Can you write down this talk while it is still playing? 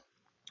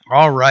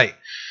All right.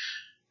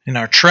 In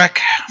our trek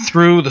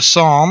through the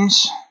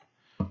Psalms,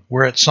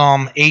 we're at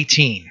Psalm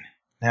 18.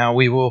 Now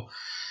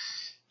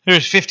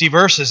there's 50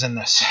 verses in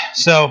this,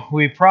 so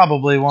we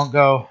probably won't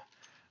go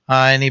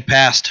any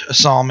past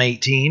Psalm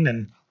 18,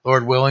 and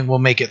Lord willing, we'll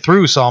make it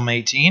through Psalm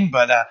 18,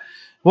 but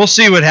we'll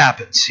see what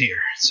happens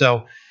here.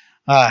 So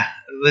uh,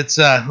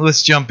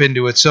 let's jump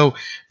into it. So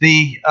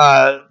the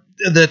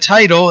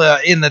title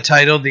in the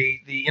title,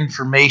 the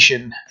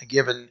information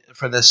given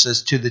for this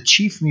is to the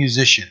chief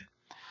musician,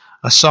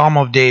 a psalm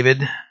of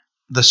David,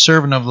 the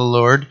servant of the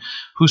Lord,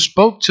 who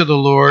spoke to the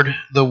Lord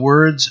the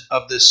words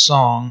of this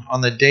song on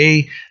the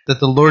day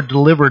that the Lord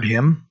delivered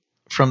him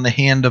from the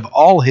hand of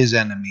all his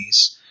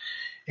enemies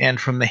and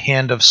from the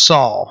hand of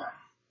Saul.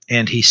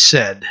 And he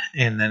said,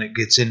 and then it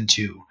gets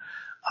into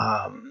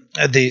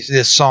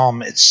this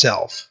psalm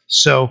itself.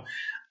 So,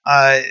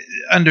 uh,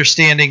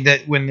 understanding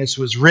that when this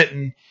was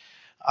written,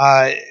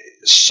 uh,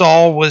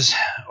 Saul was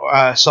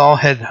Saul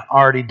had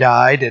already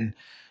died, and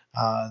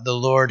the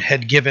Lord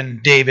had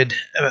given David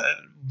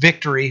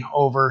victory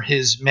over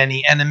his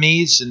many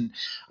enemies. And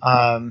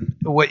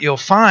what you'll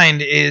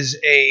find is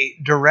a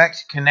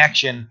direct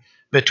connection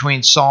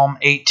between Psalm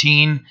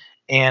 18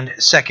 and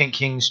 2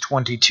 Kings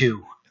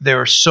 22. There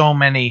are so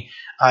many.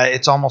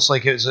 It's almost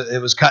like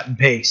it was cut and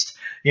paste.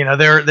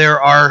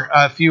 There are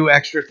a few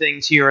extra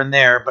things here and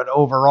there, but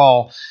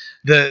overall,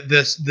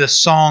 the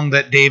song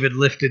that David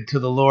lifted to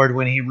the Lord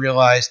when he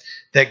realized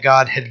that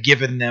God had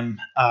given them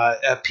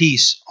a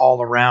peace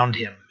all around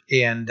him,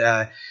 and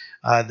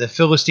the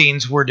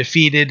Philistines were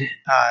defeated.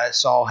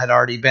 Saul had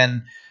already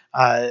been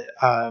Saul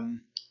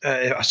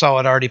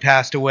had already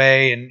passed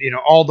away, and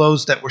all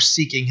those that were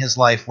seeking his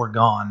life were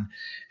gone,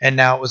 and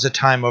now it was a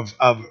time of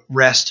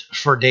rest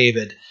for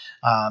David.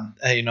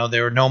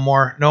 There were no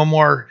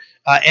more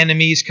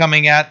enemies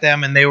coming at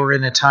them, and they were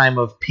in a time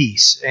of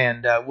peace.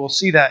 And we'll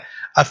see that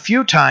a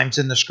few times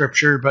in the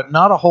scripture, but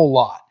not a whole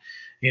lot.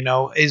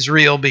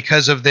 Israel,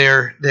 because of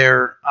their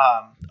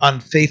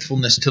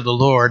unfaithfulness to the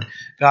Lord,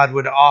 God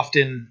would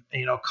often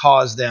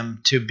cause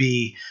them to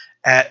be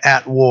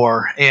at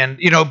war. And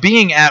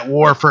being at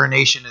war for a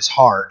nation is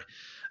hard.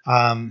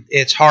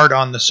 It's hard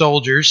on the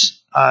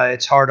soldiers.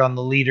 It's hard on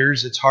the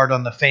leaders. It's hard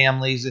on the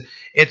families.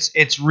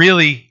 It's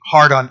really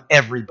hard on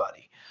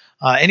everybody.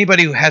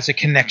 Anybody who has a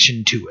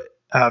connection to it.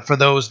 For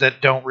those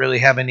that don't really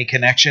have any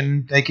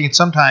connection, they can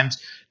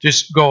sometimes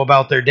just go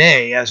about their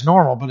day as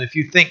normal. But if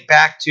you think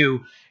back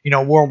to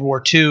World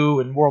War II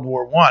and World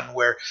War I,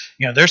 where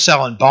they're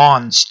selling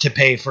bonds to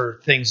pay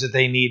for things that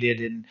they needed,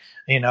 and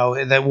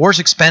that war's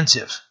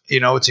expensive.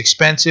 It's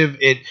expensive.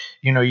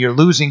 You're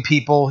losing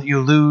people.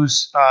 You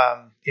lose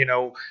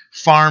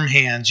farm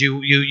hands.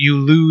 You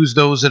lose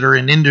those that are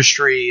in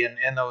industry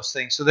and those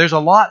things. So there's a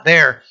lot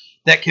there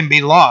that can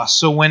be lost.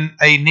 So when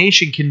a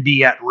nation can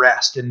be at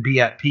rest and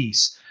be at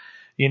peace,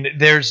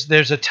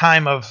 there's a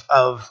time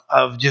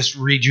of just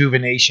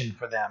rejuvenation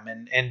for them.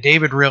 And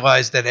David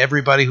realized that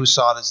everybody who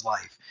sought his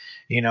life,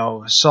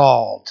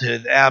 Saul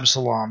to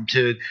Absalom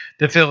to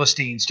the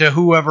Philistines to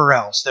whoever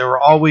else, there were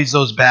always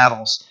those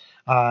battles.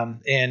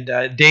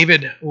 And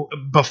David,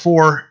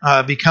 before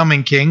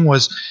becoming king,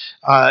 was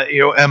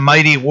a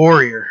mighty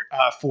warrior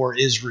for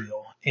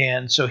Israel,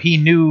 and so he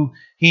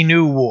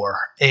knew war,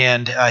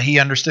 and he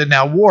understood.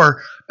 Now,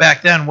 war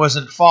back then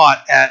wasn't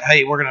fought at,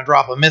 hey, we're going to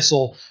drop a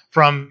missile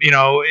from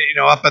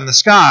up in the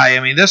sky. I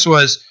mean, this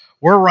was,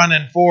 we're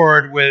running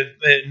forward with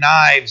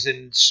knives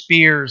and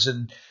spears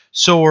and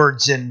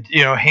swords and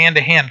hand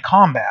to hand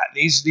combat.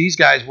 These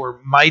guys were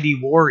mighty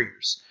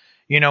warriors.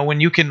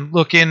 When you can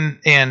look in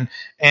and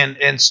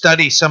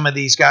study some of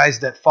these guys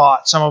that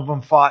fought, some of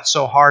them fought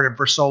so hard and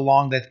for so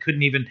long that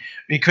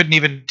he couldn't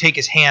even take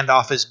his hand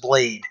off his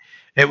blade.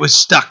 It was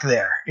stuck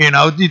there.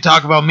 You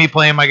talk about me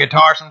playing my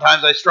guitar.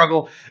 Sometimes I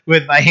struggle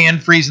with my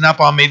hand freezing up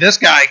on me. This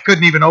guy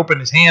couldn't even open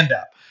his hand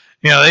up.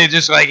 They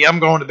just like, I'm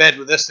going to bed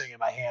with this thing in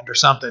my hand or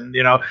something.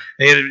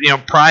 They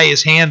pry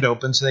his hand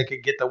open so they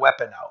could get the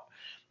weapon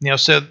out.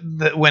 So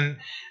when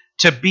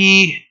to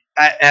be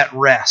at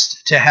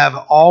rest, to have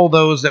all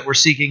those that were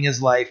seeking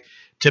his life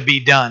to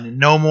be done, and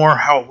no more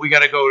we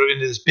got to go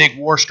into this big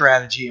war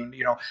strategy, and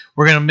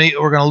we're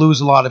gonna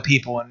lose a lot of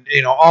people,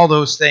 and all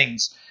those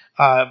things.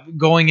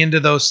 Going into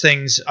those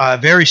things,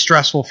 very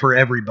stressful for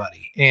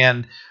everybody.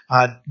 And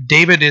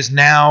David is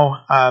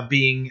now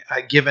being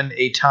given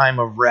a time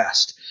of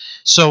rest.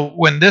 So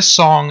when this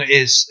song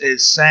is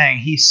sang,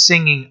 he's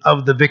singing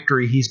of the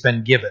victory he's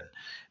been given,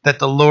 that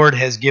the Lord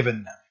has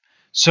given them.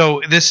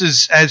 So this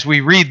is, as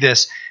we read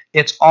this,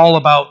 it's all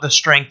about the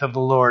strength of the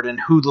Lord and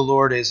who the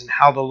Lord is and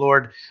how the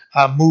Lord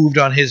moved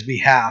on his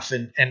behalf,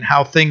 and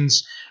how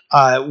things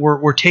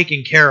were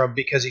taken care of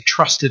because he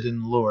trusted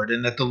in the Lord,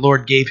 and that the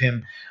Lord gave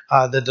him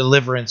the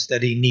deliverance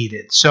that he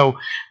needed. So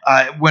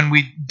when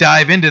we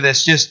dive into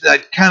this, just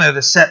kind of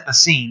to set the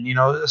scene,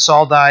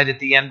 Saul died at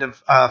the end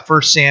of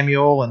 1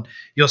 Samuel, and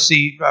you'll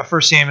see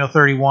 1 Samuel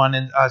 31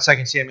 and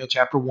 2 Samuel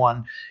chapter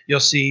 1.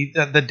 You'll see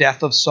the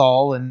death of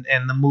Saul and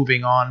the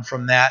moving on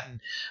from that.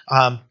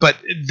 But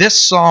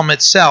this psalm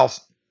itself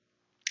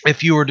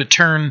if you were to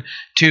turn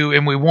to,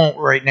 and we won't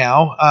right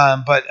now,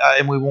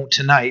 and we won't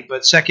tonight,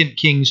 but 2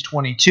 Kings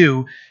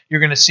 22, you're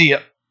going to see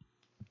it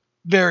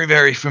very,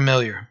 very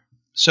familiar.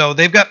 So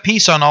they've got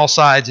peace on all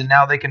sides, and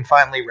now they can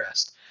finally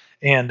rest.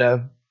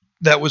 And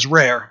that was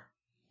rare.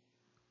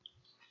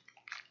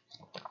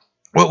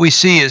 What we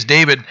see is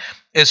David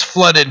is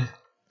flooded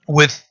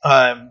with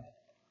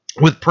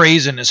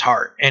praise in his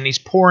heart, and he's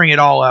pouring it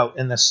all out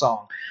in this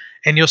song.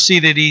 And you'll see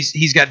that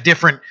he's got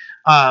different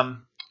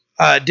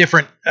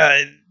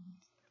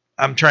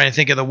I'm trying to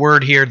think of the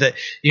word here, that,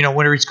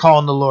 when he's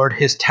calling the Lord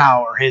his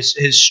tower,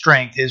 his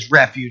strength, his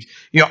refuge,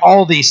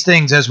 all these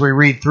things. As we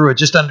read through it,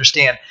 just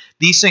understand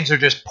these things are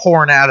just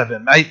pouring out of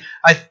him. I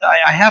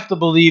have to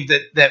believe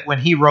that when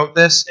he wrote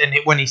this and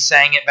when he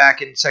sang it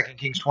back in 2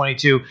 Kings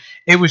 22,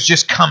 it was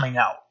just coming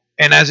out.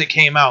 And as it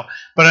came out,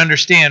 but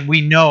understand,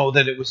 we know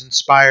that it was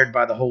inspired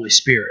by the Holy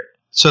Spirit,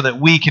 so that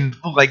we can,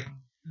 like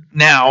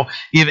now,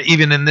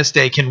 even in this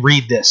day, can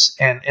read this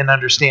and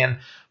understand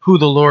who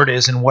the Lord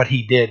is and what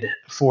he did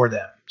for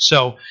them.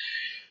 So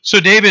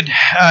David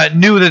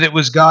knew that it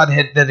was God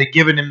that had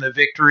given him the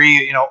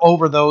victory,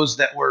 over those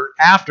that were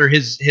after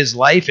his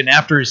life and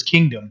after his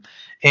kingdom.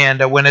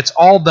 And when it's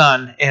all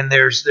done and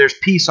there's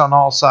peace on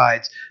all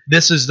sides,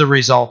 this is the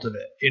result of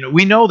it.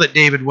 We know that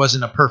David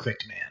wasn't a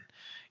perfect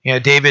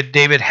man.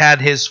 David had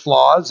his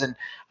flaws, and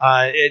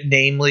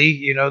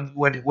namely,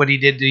 what he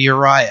did to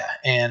Uriah,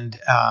 and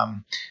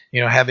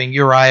having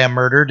Uriah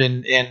murdered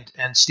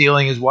and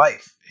stealing his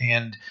wife,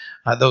 and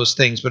those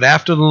things. But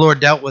after the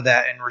Lord dealt with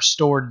that and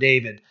restored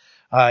David,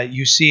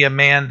 you see a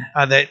man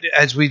that,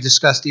 as we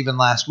discussed even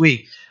last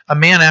week, a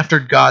man after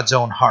God's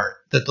own heart.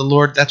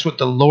 That's what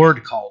the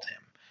Lord called him.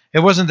 It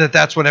wasn't that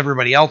that's what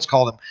everybody else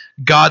called him.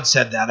 God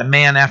said that, a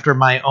man after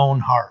my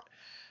own heart.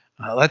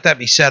 Let that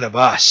be said of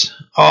us.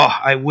 Oh,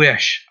 I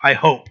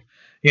hope,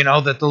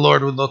 that the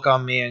Lord would look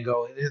on me and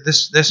go,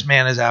 this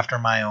man is after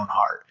my own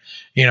heart.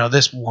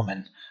 This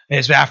woman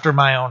is after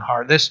my own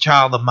heart. This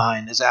child of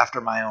mine is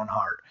after my own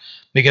heart.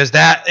 Because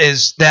that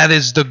is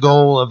the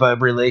goal of a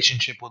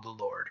relationship with the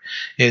Lord,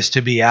 is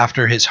to be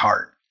after his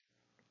heart.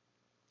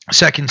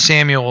 2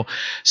 Samuel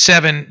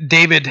 7,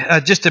 David,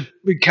 just to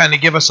kind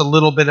of give us a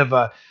little bit of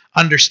a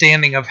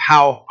understanding of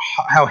how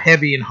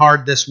heavy and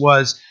hard this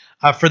was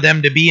for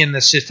them to be in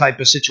this type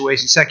of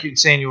situation. 2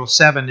 Samuel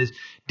 7 is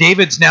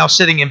David's now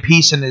sitting in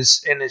peace in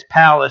his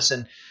palace,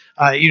 and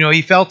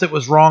he felt it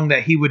was wrong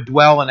that he would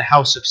dwell in a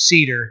house of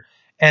cedar,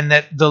 and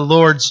that the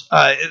Lord's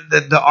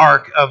the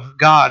ark of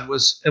God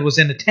was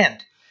in a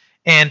tent,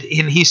 and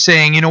he's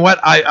saying, you know what,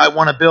 I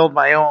want to build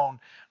my own,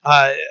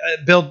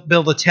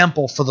 build a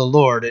temple for the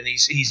Lord, and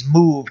he's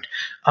moved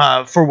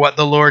for what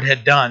the Lord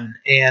had done,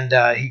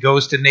 and he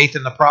goes to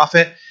Nathan the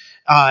prophet,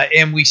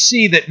 and we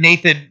see that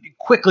Nathan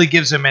quickly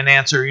gives him an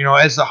answer,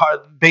 as the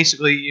heart,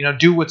 basically,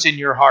 do what's in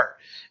your heart,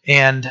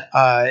 and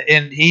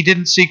he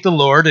didn't seek the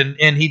Lord,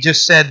 and he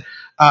just said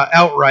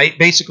outright,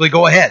 basically,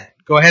 go ahead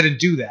and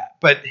do that.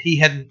 But he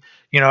hadn't,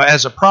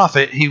 as a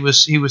prophet, he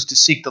was to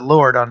seek the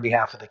Lord on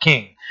behalf of the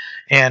king.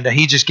 And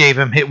he just gave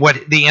him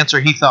what the answer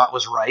he thought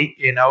was right,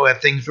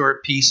 if things were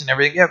at peace and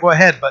everything. Yeah, go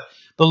ahead. But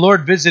the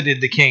Lord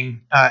visited the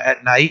king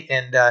at night,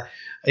 and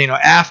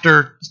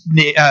after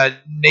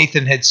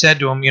Nathan had said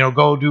to him,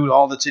 go do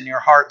all that's in your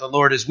heart, the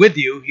Lord is with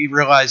you, he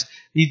realized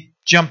he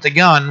jumped the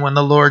gun when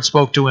the Lord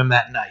spoke to him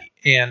that night.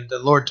 And the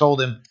Lord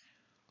told him,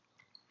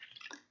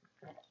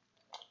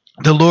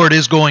 the Lord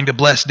is going to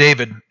bless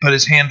David, but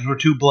his hands were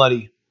too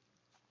bloody.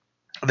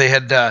 They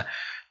had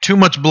too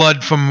much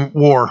blood from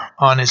war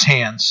on his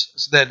hands,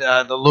 so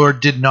that the Lord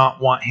did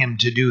not want him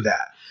to do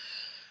that.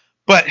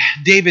 But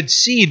David's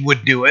seed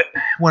would do it.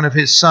 One of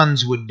his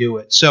sons would do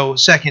it. So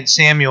 2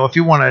 Samuel, if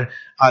you want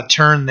to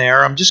turn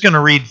there, I'm just going to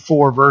read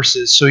 4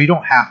 verses, so you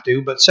don't have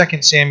to, but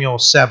 2 Samuel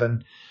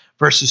 7,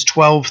 verses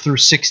 12 through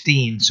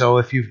 16. So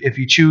if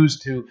you choose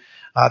to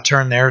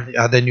turn there,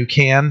 then you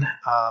can.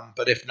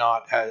 But if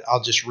not,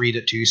 I'll just read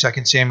it to you.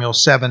 2 Samuel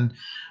 7,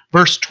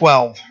 verse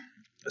 12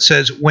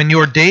 says, when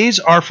your days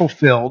are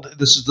fulfilled,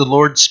 this is the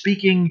Lord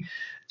speaking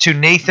to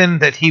Nathan,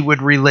 that he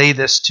would relay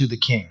this to the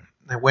king.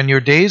 That when your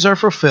days are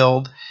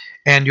fulfilled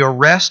and you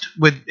rest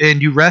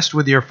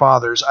with your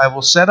fathers, I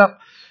will set up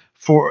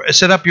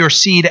your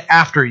seed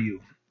after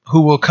you,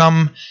 who will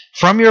come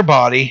from your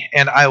body,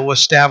 and I will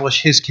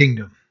establish his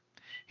kingdom.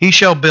 He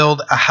shall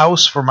build a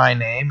house for my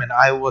name, and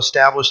I will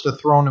establish the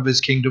throne of his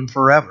kingdom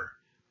forever.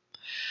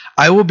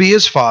 I will be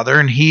his father,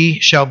 and he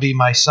shall be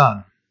my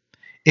son.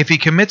 If he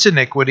commits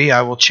iniquity,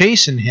 I will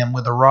chasten him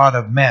with the rod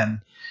of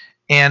men,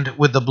 and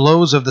with the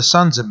blows of the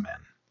sons of men.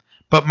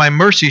 But my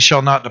mercy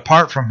shall not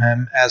depart from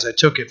him, as I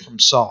took it from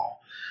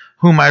Saul,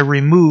 whom I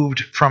removed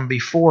from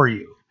before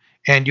you.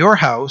 And your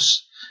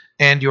house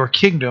and your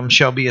kingdom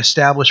shall be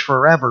established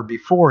forever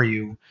before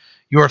you.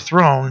 Your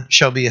throne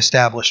shall be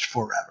established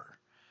forever.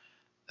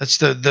 That's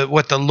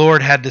what the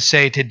Lord had to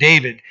say to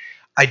David.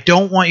 I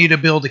don't want you to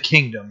build a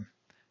kingdom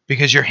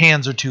because your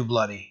hands are too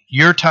bloody.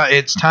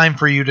 It's time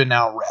for you to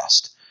now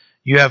rest.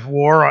 You have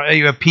war,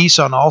 you have peace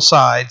on all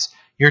sides.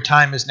 Your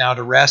time is now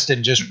to rest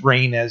and just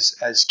reign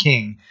as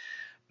king.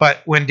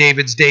 But when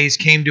David's days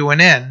came to an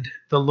end,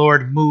 the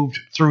Lord moved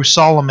through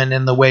Solomon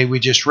in the way we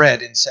just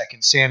read in 2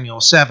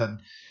 Samuel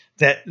 7,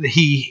 that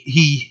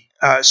he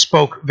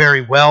spoke very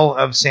well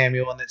of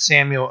Samuel, and that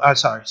Samuel, I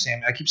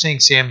keep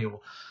saying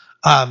Samuel,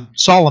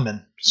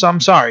 Solomon. So I'm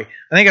sorry.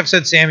 I think I've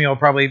said Samuel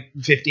probably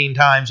 15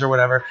 times or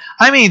whatever.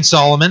 I mean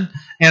Solomon,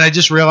 and I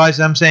just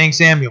realized I'm saying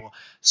Samuel.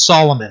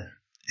 Solomon.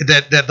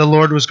 That the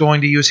Lord was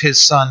going to use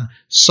his son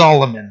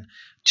Solomon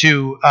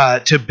to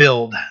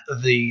build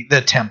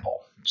the temple.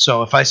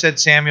 So if I said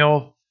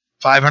Samuel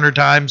 500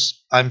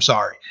 times, I'm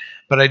sorry,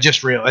 but I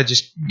just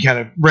kind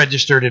of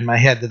registered in my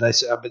head that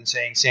I've been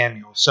saying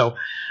Samuel. So,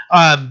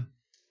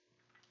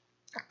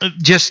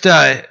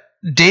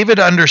 David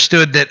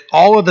understood that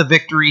all of the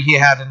victory he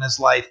had in his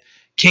life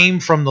came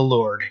from the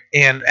Lord.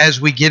 And as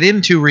we get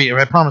into reading,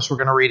 I promise we're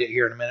going to read it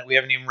here in a minute. We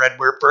haven't even read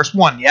verse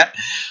 1 yet.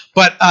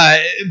 But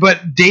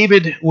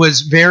David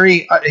was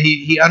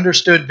he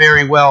understood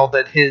very well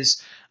that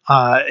his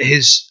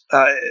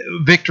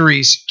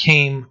victories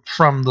came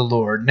from the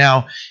Lord.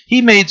 Now,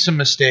 he made some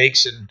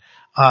mistakes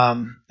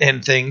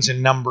and things,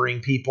 and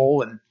numbering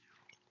people and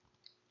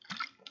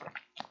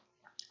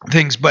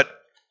things, but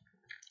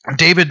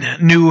David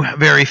knew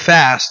very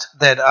fast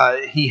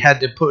that he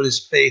had to put his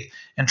faith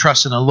and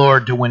trust in the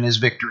Lord to win his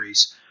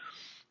victories.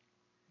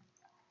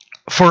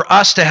 For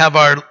us to have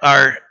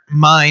our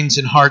minds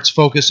and hearts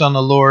focused on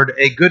the Lord,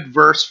 a good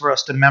verse for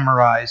us to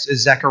memorize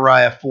is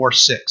Zechariah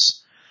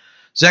 4:6.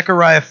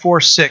 Zechariah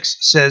 4:6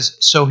 says,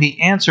 "So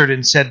he answered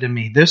and said to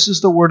me, This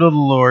is the word of the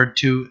Lord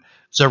to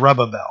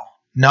Zerubbabel,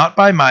 not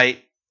by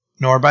might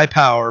nor by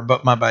power,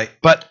 but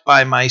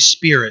by my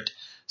spirit,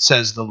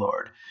 says the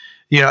Lord."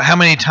 You know, how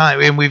many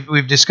times, and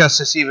we've discussed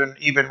this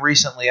even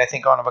recently, I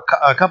think on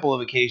a couple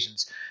of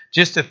occasions,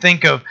 just to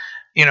think of,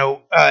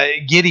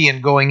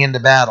 Gideon going into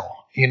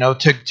battle,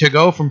 to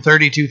go from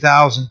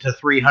 32,000 to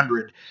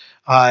 300.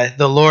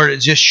 The Lord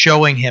is just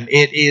showing him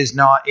it is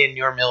not in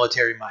your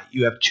military might.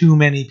 You have too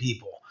many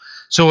people.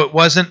 So it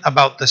wasn't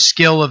about the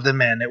skill of the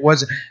men. It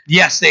wasn't.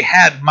 Yes, they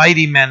had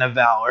mighty men of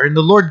valor, and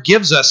the Lord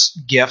gives us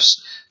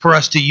gifts for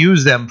us to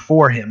use them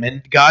for Him.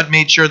 And God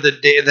made sure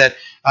that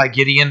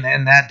Gideon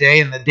and that day,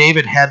 and that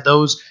David had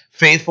those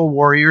faithful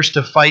warriors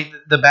to fight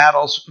the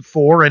battles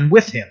for and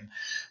with him.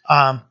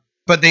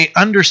 But David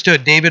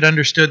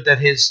understood that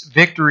his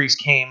victories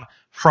came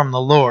from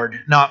the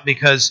Lord, not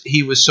because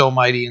he was so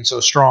mighty and so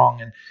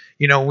strong. And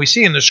we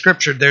see in the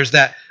scripture, there's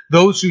that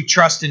those who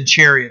trust in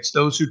chariots,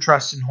 those who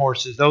trust in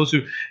horses, those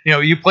who,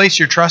 you place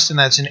your trust in,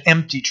 that's an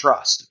empty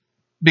trust.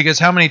 Because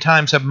how many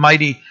times have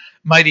mighty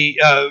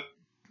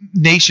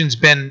nations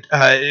been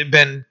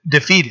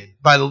defeated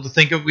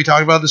we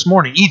talked about this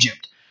morning,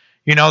 Egypt.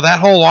 That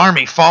whole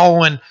army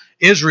following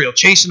Israel,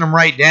 chasing them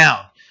right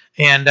down,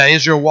 and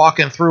Israel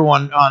walking through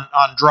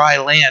on dry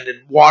land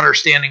and water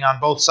standing on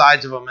both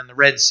sides of them in the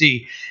Red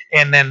Sea,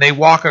 and then they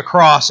walk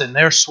across and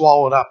they're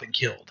swallowed up and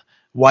killed,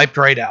 wiped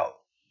right out.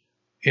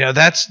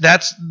 That's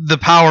the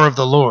power of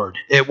the Lord.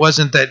 It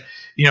wasn't that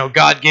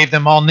God gave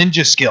them all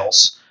ninja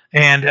skills.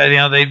 And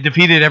they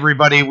defeated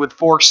everybody with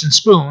forks and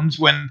spoons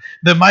when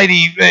the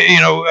mighty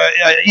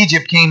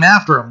Egypt came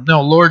after them.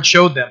 No, Lord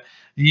showed them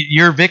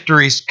your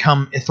victories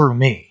come through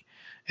me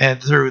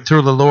and through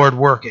the Lord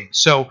working.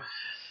 So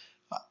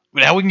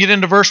now we can get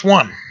into verse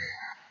 1.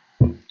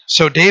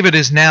 So David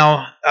is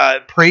now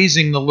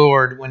praising the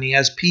Lord when he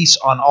has peace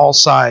on all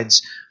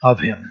sides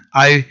of him.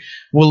 I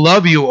will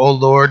love you, O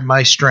Lord,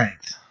 my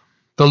strength.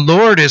 The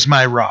Lord is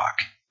my rock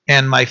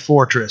and my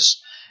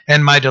fortress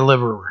and my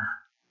deliverer.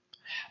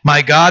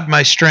 My God,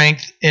 my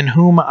strength, in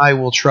whom I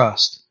will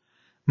trust,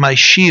 my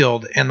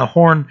shield and the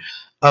horn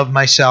of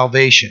my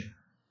salvation,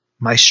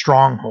 my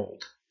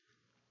stronghold.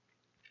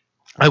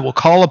 I will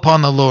call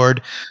upon the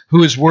Lord,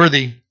 who is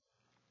worthy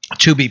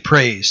to be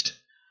praised.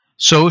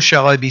 So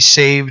shall I be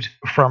saved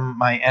from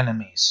my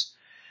enemies.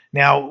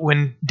 Now,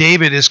 when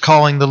David is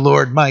calling the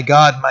Lord, my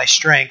God, my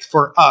strength,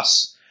 for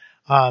us,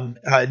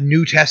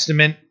 New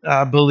Testament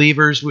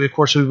believers, we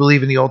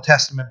believe in the Old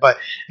Testament, but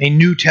a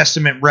New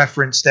Testament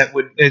reference that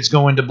is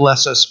going to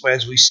bless us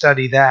as we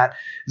study that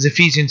is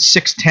Ephesians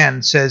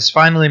 6:10 says,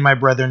 "Finally, my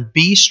brethren,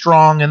 be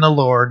strong in the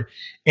Lord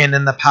and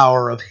in the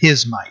power of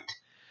His might."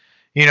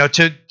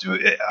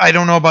 I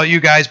don't know about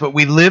you guys, but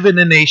we live in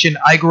a nation.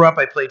 I grew up,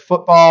 I played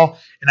football,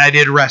 and I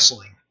did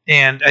wrestling,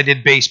 and I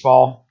did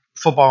baseball.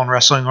 Football and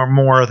wrestling are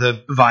more of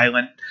the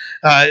violent,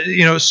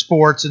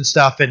 sports and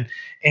stuff, and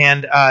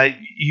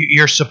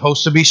you're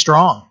supposed to be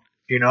strong.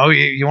 You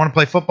want to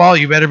play football,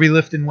 you better be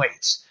lifting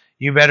weights.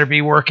 You better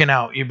be working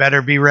out. You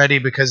better be ready,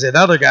 because that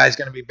other guy's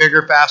going to be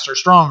bigger, faster,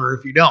 stronger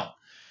if you don't.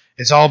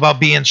 It's all about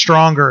being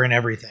stronger and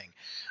everything.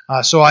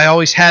 So I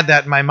always had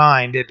that in my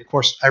mind. And of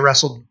course, I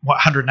wrestled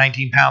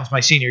 119 pounds my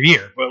senior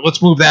year, but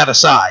let's move that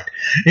aside.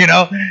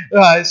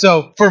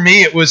 So for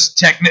me, it was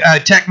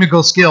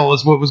technical skill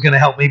was what was going to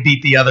help me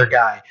beat the other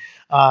guy.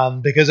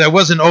 Because I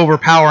wasn't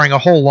overpowering a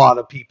whole lot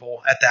of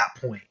people at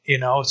that point,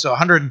 So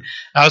 100,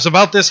 I was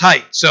about this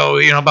height, so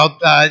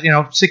about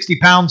 60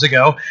 pounds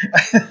ago,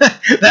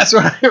 that's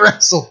when I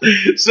wrestled.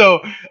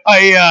 So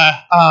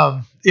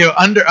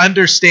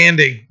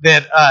understanding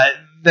that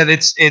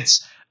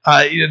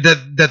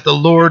that the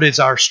Lord is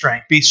our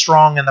strength. Be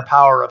strong in the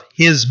power of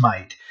His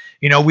might.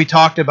 We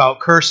talked about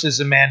cursed is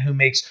a man who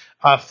makes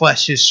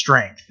flesh his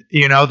strength.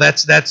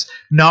 That's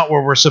not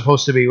where we're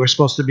supposed to be. We're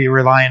supposed to be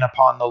relying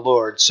upon the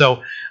Lord.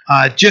 So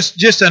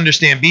just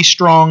understand, be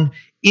strong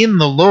in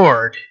the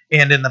Lord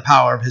and in the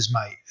power of His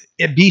might.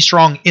 Be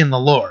strong in the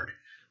Lord.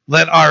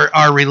 Let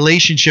our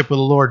relationship with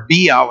the Lord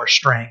be our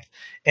strength,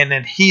 and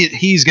then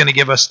He's going to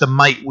give us the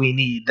might we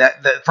need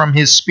that from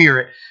His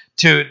Spirit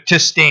to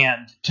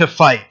stand, to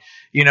fight.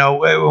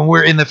 When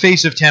we're in the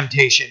face of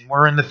temptation,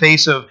 we're in the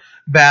face of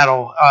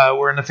battle,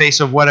 we're in the face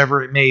of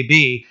whatever it may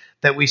be,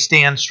 that we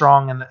stand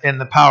strong in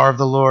the power of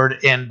the Lord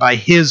and by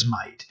His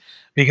might.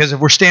 Because if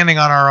we're standing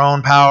on our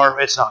own power,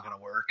 it's not going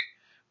to work.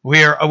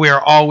 We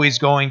are always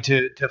going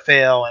to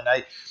fail.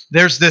 And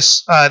there's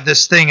this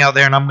thing out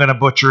there, and I'm going to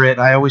butcher it.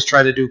 I always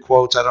try to do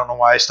quotes. I don't know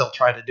why I still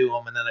try to do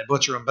them, and then I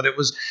butcher them. But it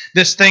was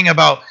this thing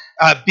about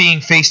being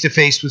face to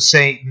face with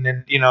Satan,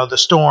 and the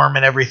storm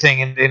and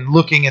everything, and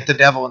looking at the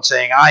devil and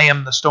saying, "I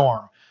am the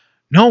storm."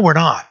 No, we're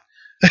not.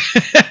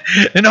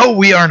 No,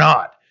 we are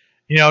not.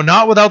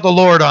 Not without the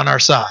Lord on our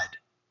side.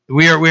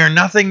 We are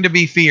nothing to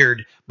be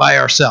feared by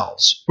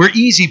ourselves. We're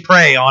easy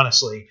prey,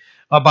 honestly,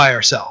 by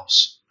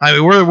ourselves. I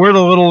mean, we're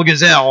the little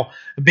gazelle,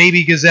 the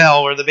baby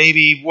gazelle, or the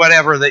baby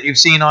whatever that you've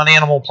seen on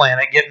Animal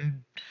Planet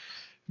getting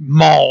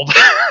mauled.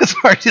 It's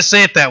hard to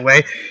say it that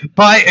way,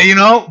 but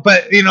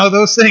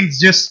those things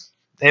just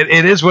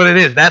it is what it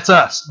is. That's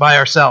us by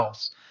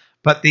ourselves.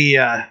 But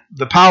the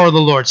power of the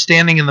Lord,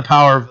 standing in the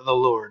power of the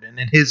Lord and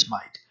in His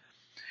might.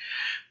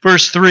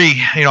 Verse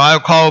 3, I will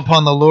call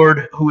upon the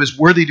Lord who is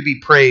worthy to be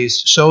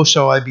praised. So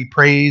shall I be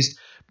praised.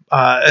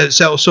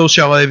 So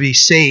shall I be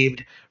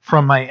saved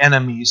from my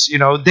enemies.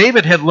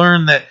 David had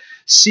learned that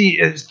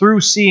through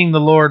seeing the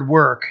Lord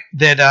work,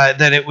 that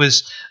it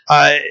was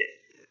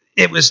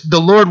the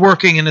Lord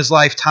working in his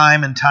life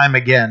time and time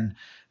again,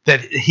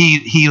 that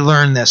he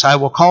learned this. I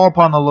will call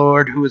upon the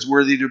Lord who is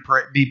worthy to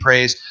be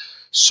praised.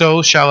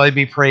 So shall I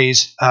be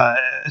praised. I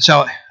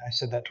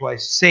said that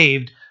twice.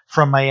 Saved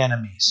from my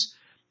enemies.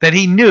 That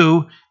he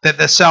knew that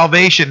the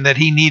salvation that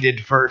he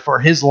needed for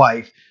his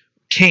life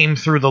came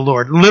through the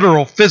Lord.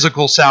 Literal,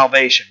 physical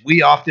salvation.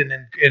 We often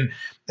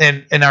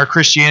in our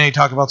Christianity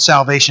talk about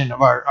salvation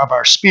of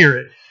our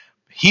spirit.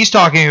 He's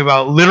talking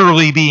about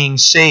literally being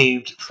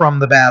saved from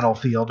the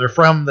battlefield or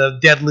from the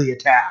deadly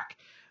attack.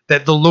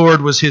 That the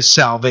Lord was his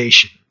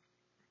salvation.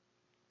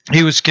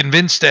 He was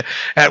convinced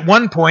at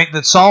one point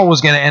that Saul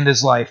was going to end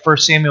his life. 1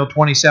 Samuel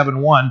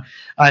 27:1.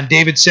 And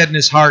David said in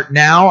his heart,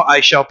 "Now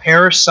I shall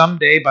perish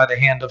someday by the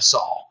hand of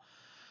Saul."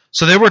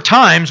 So there were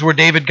times where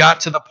David got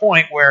to the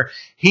point where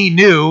he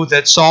knew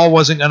that Saul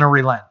wasn't going to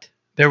relent.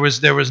 There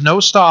was no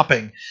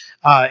stopping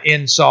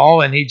in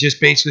Saul, and he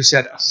just basically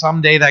said,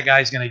 "Someday that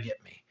guy's going to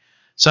get me.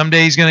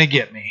 Someday he's going to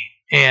get me."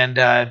 And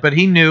but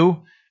he knew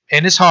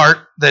in his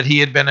heart that he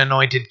had been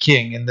anointed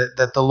king, and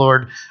that the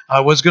Lord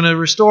was going to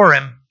restore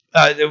him.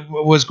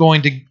 Was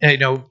going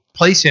to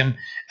place him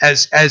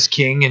as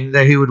king, and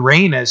that he would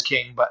reign as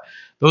king, but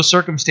those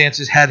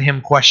circumstances had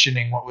him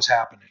questioning what was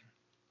happening.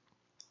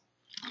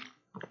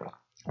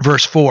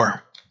 Verse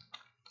 4.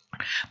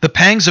 The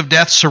pangs of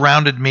death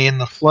surrounded me, and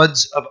the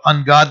floods of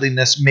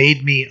ungodliness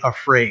made me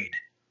afraid.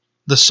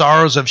 The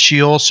sorrows of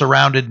Sheol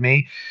surrounded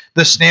me.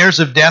 The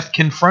snares of death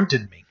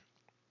confronted me.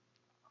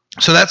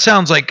 So that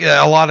sounds like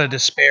a lot of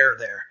despair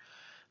there.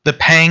 The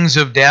pangs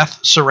of death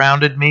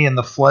surrounded me, and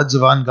the floods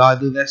of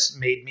ungodliness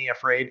made me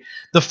afraid.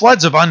 The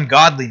floods of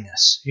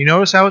ungodliness. You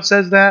notice how it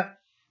says that?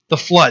 The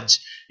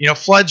floods.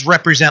 Floods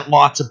represent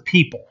lots of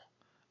people.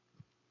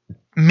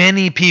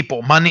 Many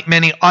people,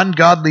 many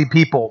ungodly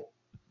people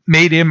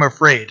made him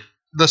afraid.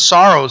 The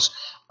sorrows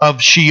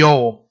of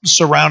Sheol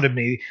surrounded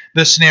me.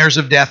 The snares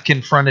of death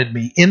confronted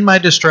me. In my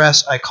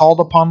distress, I called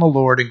upon the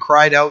Lord and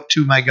cried out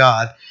to my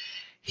God.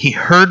 He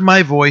heard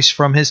my voice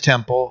from his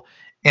temple,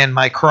 and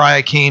my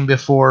cry came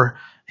before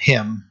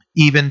him,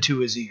 even to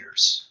his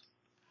ears.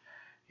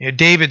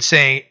 David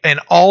saying, in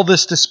all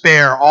this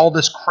despair, all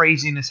this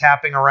craziness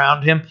happening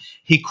around him,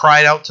 he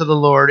cried out to the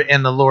Lord,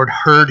 and the Lord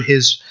heard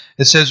his.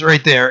 It says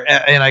right there,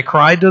 and I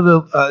cried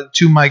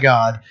to my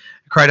God,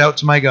 cried out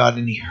to my God,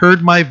 and he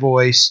heard my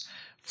voice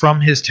from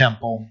his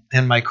temple,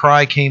 and my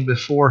cry came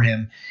before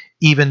him,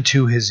 even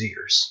to his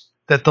ears.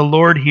 That the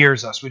Lord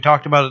hears us. We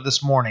talked about it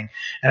this morning,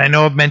 and I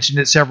know I've mentioned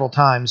it several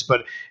times,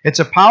 but it's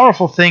a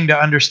powerful thing to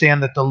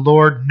understand that the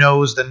Lord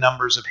knows the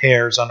numbers of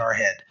hairs on our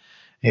head.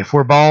 If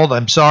we're bald,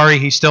 I'm sorry,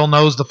 he still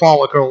knows the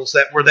follicles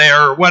that were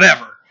there, or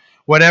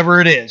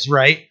whatever it is,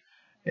 right?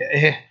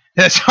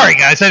 Sorry,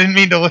 guys, I didn't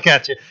mean to look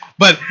at you,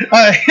 but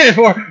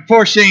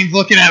poor Shane's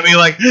looking at me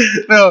like,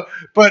 no,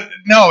 but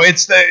no,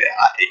 it's the,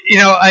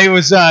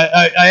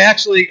 I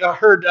actually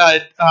heard.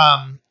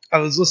 I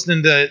was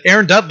listening to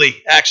Aaron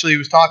Dudley, actually,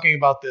 was talking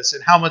about this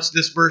and how much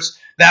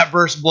that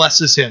verse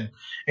blesses him.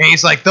 And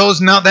he's like,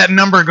 that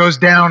number goes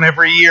down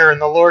every year,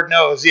 and the Lord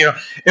knows,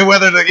 and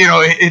whether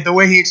the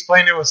way he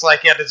explained it was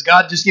like, yeah, does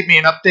God just give me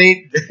an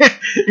update?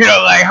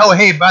 Like, oh,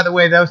 hey, by the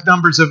way, those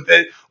numbers of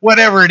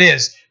whatever it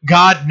is,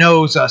 God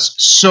knows us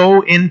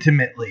so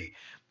intimately,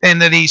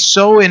 and that he's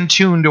so in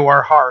tune to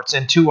our hearts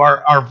and to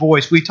our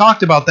voice. We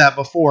talked about that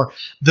before,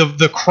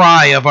 the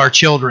cry of our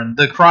children,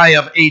 the cry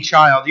of a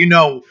child.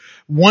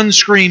 One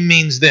scream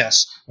means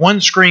this.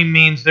 One scream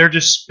means they're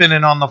just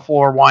spinning on the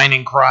floor,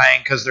 whining, crying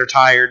because they're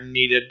tired and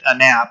needed a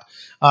nap,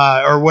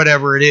 or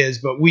whatever it is.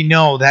 But we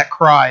know that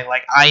cry,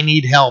 like, I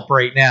need help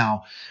right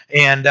now.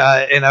 And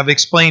I've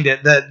explained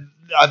it, that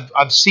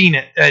I've seen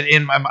it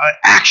in my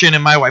action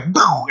in my wife.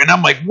 And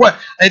I'm like, what?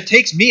 It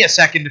takes me a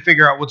second to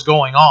figure out what's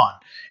going on.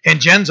 And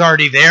Jen's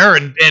already there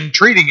and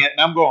treating it. And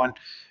I'm going,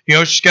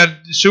 she's got a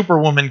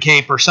Superwoman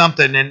cape or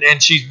something,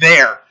 and she's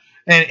there.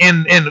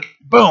 And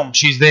boom,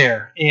 she's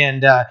there.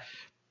 And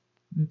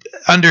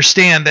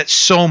understand that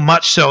so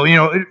much so.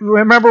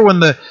 Remember when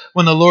the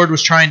Lord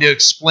was trying to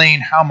explain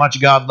how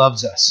much God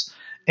loves us,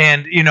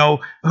 and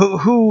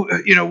who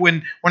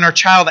when our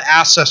child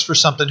asks us for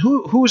something,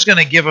 who's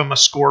going to give him a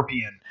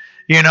scorpion?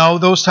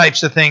 Those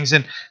types of things.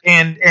 And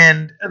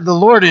the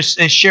Lord is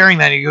sharing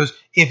that. He goes,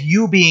 if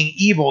you being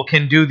evil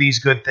can do these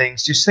good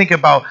things, just think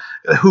about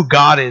who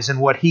God is and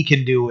what he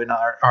can do in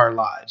our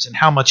lives and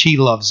how much he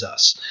loves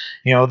us.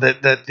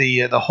 That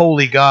the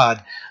holy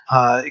God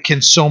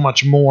can so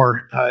much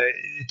more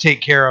take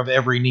care of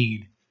every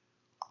need.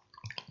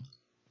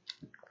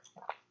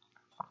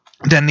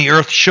 Then the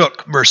earth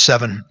shook, verse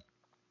 7,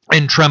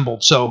 and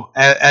trembled. So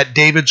at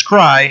David's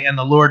cry and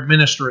the Lord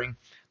ministering,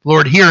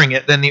 Lord hearing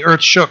it, then the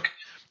earth shook.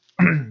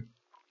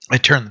 I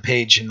turned the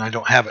page and I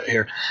don't have it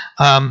here.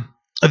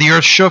 The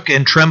earth shook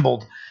and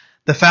trembled.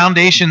 The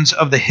foundations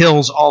of the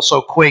hills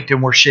also quaked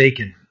and were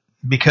shaken,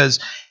 because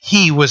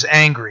he was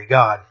angry,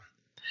 God.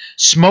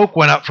 Smoke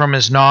went up from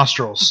his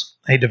nostrils,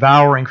 a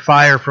devouring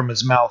fire from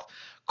his mouth.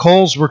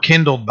 Coals were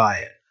kindled by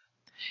it.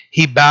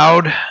 He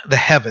bowed the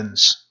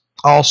heavens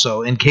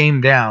also and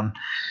came down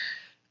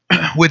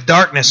with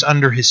darkness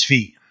under his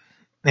feet.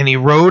 And he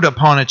rode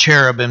upon a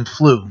cherub and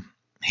flew.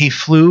 He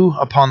flew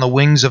upon the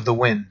wings of the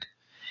wind.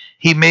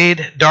 He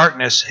made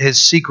darkness his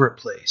secret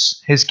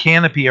place. His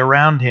canopy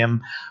around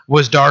him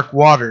was dark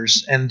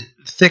waters and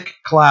thick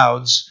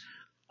clouds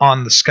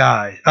on the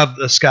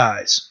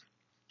skies.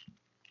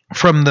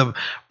 From the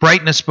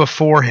brightness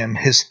before him,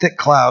 his thick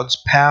clouds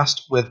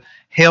passed with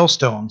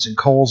hailstones and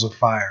coals of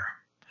fire.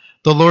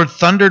 The Lord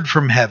thundered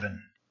from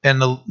heaven,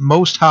 and the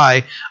Most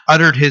High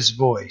uttered his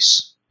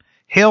voice.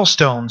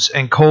 Hailstones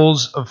and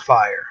coals of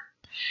fire.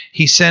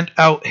 He sent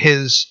out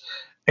his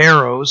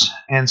arrows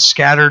and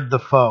scattered the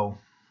foe.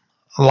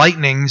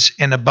 Lightnings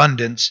in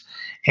abundance,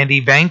 and he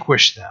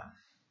vanquished them.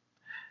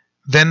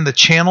 Then the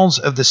channels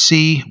of the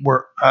sea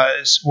were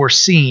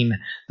seen,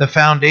 the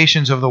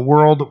foundations of the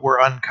world were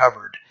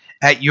uncovered.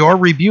 At your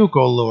rebuke,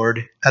 O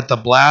Lord, at the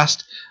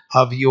blast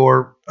of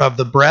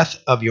the breath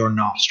of your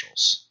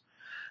nostrils.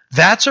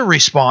 That's a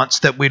response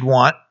that we'd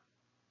want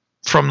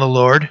from the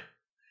Lord,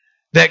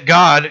 that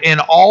God in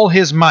all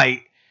his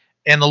might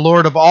and the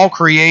Lord of all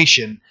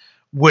creation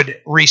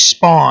would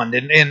respond.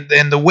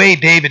 And the way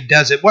David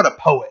does it, what a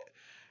poet.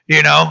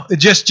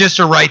 Just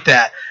to write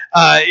that.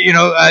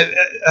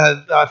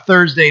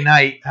 Thursday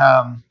night,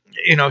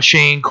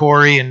 Shane,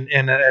 Corey, and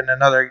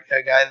another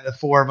guy, the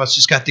four of us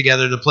just got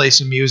together to play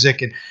some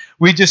music, and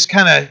we just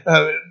kind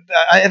of,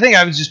 I think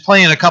I was just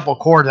playing a couple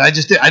chords. I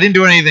didn't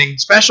do anything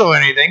special or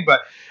anything,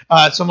 but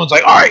someone's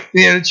like, all right,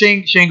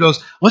 Shane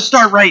goes, let's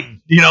start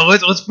writing,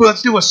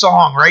 let's do a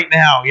song right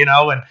now,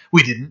 and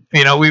we didn't,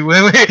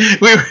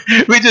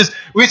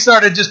 we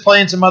started just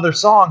playing some other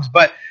songs,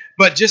 but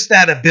just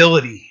that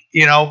ability,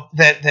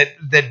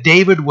 that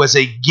David was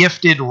a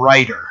gifted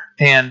writer,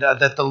 and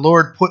that the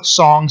Lord put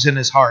songs in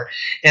his heart,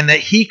 and that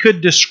he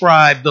could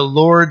describe the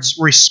Lord's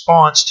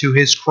response to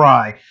his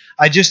cry.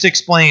 I just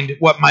explained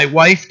what my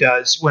wife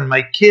does when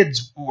my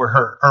kids were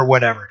hurt or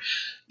whatever.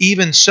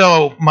 Even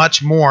so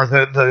much more,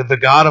 the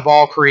God of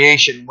all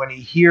creation, when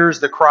he hears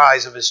the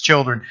cries of his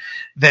children,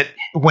 that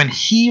when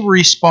he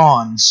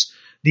responds,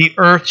 the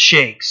earth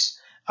shakes.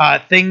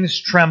 Things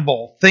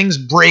tremble, things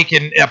break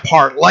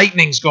apart,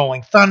 lightning's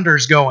going,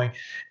 thunder's going.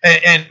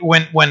 And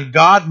when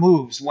God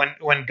moves,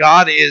 when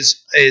God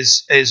is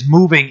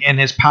moving in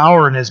his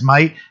power and his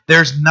might,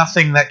 there's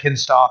nothing that can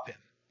stop him.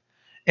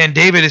 And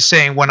David is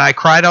saying, when I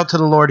cried out to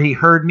the Lord, he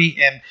heard me,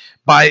 and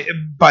by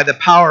the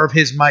power of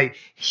his might,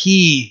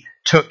 he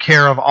took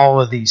care of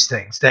all of these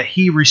things, that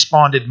he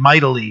responded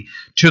mightily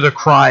to the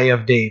cry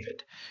of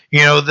David.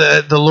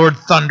 The Lord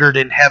thundered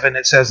in heaven,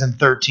 it says in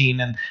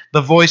 13, and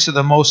the voice of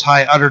the Most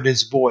High uttered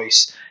his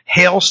voice.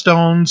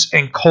 Hailstones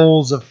and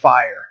coals of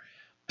fire.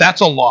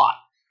 That's a lot.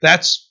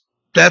 That's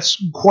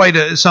quite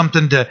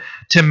something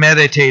to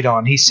meditate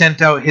on. He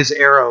sent out his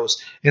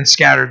arrows and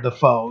scattered the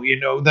foe.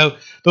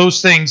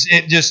 Those things,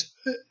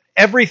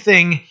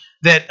 everything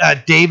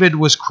that David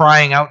was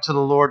crying out to the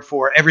Lord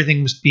for,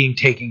 everything was being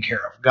taken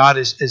care of. God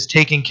is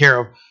taking care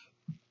of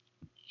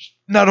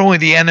not only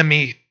the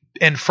enemy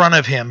in front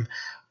of him,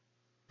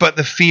 but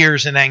the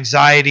fears and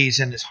anxieties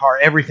in his heart,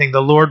 everything,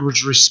 the Lord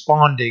was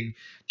responding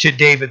to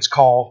David's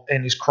call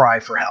and his cry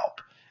for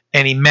help.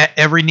 And he met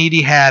every need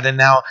he had. And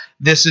now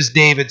this is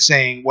David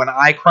saying, when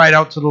I cried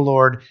out to the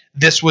Lord,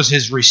 this was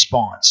his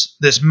response,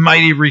 this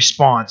mighty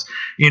response.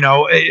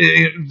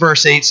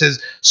 Verse 8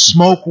 says,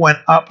 smoke went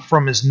up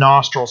from his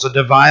nostrils, a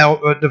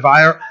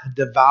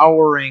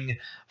devouring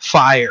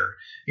fire.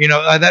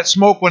 That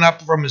smoke went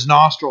up from his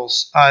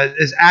nostrils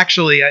is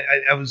actually,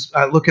 I was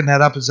looking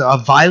that up, as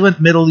a violent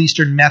Middle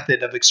Eastern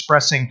method of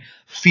expressing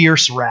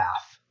fierce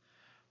wrath.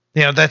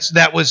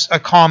 That was a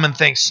common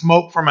thing,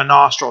 smoke from a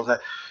nostril.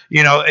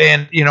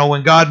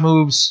 When God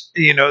moves,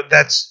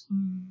 that's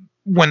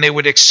when they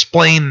would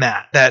explain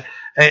that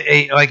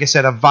like I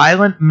said, a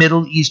violent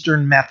Middle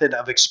Eastern method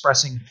of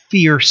expressing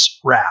fierce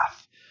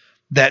wrath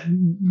that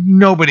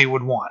nobody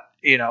would want,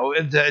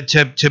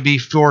 to be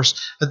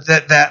forced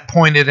that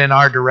pointed in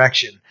our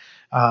direction.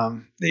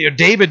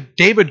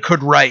 David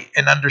could write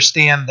and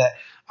understand that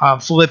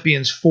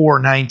Philippians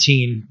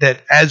 4:19,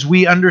 that as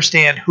we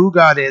understand who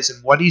God is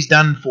and what he's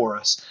done for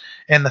us,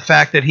 and the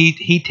fact that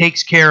he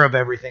takes care of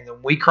everything,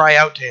 and we cry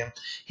out to him,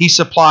 he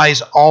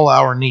supplies all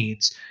our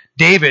needs.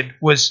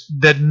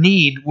 The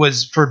need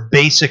was for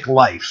basic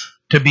life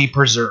to be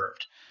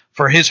preserved,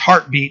 for his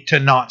heartbeat to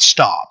not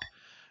stop.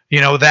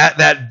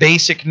 That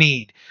basic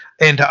need.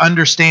 And to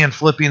understand,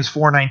 Philippians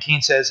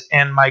 4:19 says,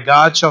 and my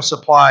God shall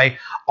supply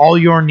all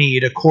your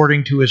need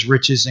according to his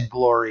riches and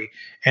glory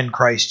in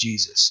Christ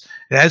Jesus.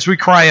 And as we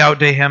cry out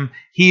to him,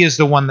 he is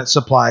the one that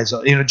supplies.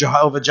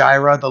 Jehovah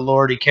Jireh, the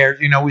Lord, he cares.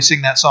 We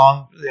sing that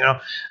song.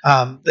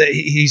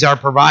 He's our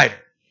provider.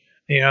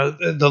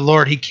 The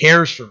Lord, he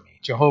cares for me.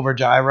 Jehovah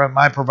Jireh,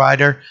 my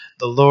provider.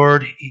 The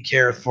Lord, he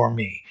careth for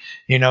me.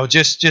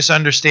 Just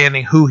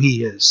understanding who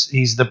he is.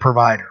 He's the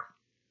provider.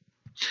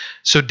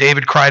 So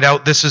David cried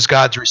out. This is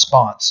God's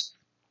response.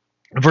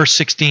 Verse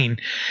 16,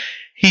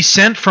 he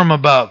sent from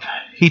above.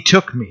 He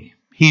took me.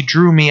 He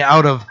drew me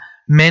out of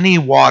many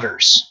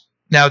waters.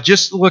 Now,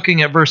 just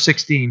looking at verse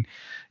 16,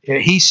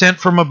 he sent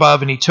from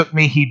above and he took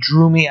me. He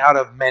drew me out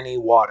of many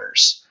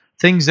waters.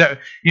 Things that,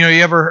 you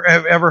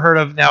ever heard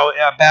of now,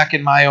 back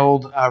in my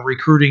old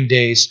recruiting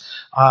days,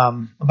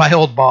 my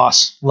old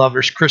boss, loved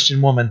her,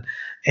 Christian woman,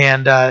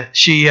 and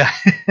she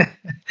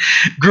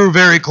grew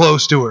very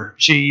close to her.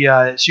 She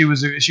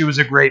was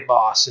a great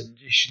boss, and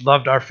she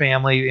loved our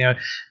family.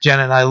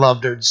 Jen and I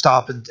loved her, and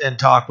stop and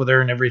talk with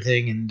her and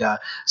everything. And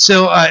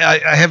so I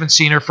haven't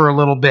seen her for a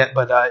little bit,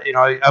 but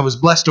I was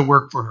blessed to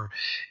work for her,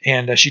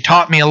 and she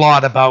taught me a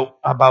lot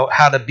about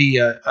how to be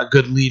a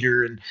good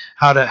leader and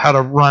how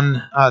to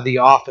run the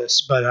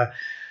office. But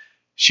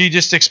she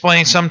just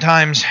explained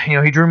sometimes,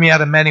 he drew me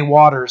out of many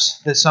waters,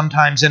 that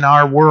sometimes in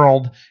our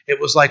world, it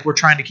was like we're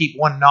trying to keep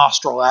one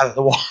nostril out of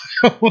the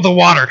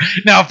water.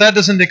 Now, if that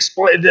doesn't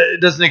explain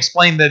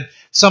that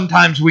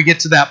sometimes we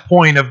get to that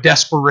point of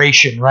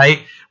desperation,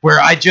 right? Where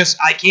I just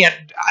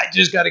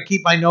got to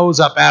keep my nose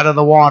up out of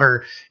the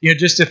water.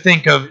 Just to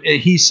think of,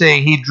 he's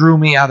saying he drew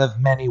me out of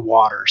many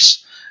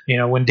waters.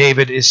 When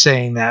David is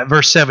saying that.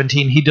 Verse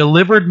 17, he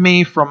delivered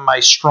me from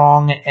my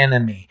strong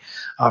enemy,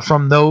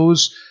 from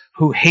those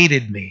who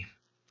hated me,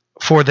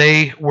 for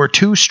they were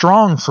too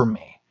strong for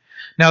me.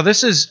 Now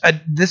this is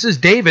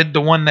David,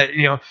 the one that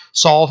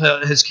Saul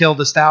has killed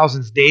his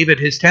thousands, David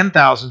his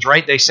 10,000s,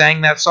 right? They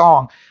sang that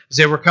song as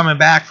they were coming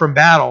back from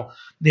battle.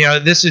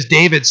 This is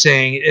David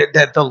saying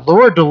that the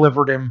Lord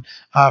delivered him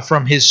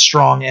from his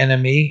strong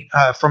enemy,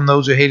 from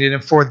those who hated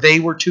him, for they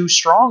were too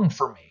strong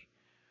for me.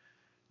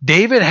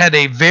 David had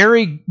a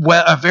very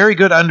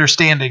good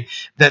understanding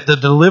that the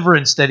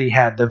deliverance that he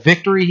had, the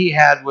victory he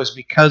had, was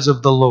because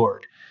of the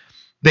Lord.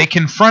 They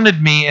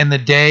confronted me in the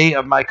day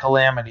of my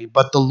calamity,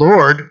 but the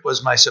Lord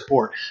was my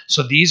support.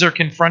 So these are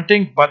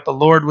confronting, but the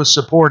Lord was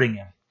supporting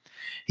him.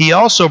 He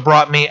also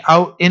brought me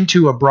out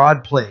into a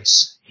broad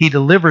place. He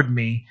delivered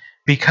me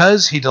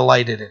because he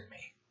delighted in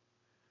me.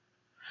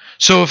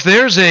 So if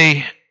there's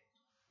a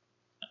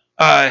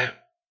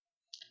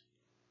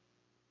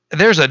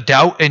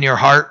doubt in your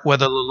heart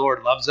whether the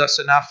Lord loves us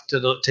enough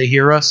to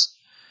hear us,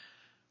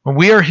 when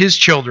we are his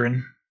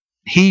children,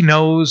 he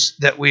knows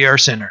that we are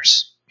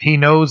sinners. He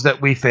knows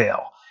that we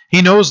fail.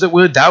 He knows that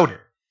we'll doubt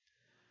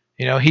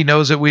him. He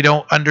knows that we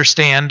don't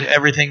understand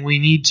everything we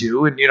need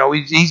to. And,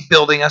 he's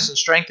building us and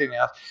strengthening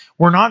us.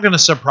 We're not going to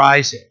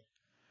surprise him.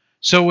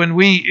 So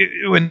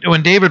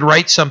when David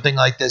writes something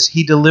like this,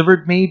 he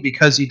delivered me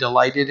because he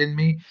delighted in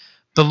me.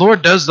 The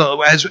Lord does,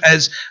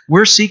 as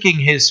we're seeking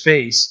his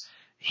face,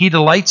 he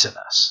delights in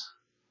us.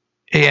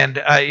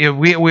 And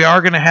we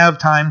are going to have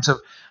times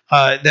of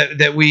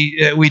that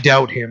we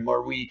doubt him,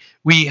 or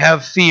we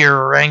have fear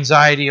or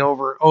anxiety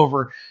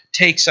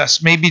overtakes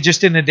us, maybe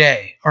just in a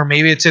day, or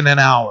maybe it's in an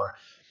hour.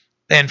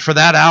 And for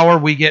that hour,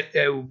 we get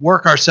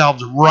work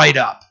ourselves right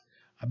up.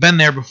 I've been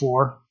there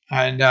before,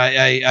 and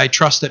I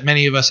trust that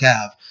many of us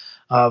have.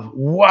 Of,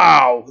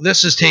 wow,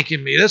 this is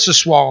taking me, this is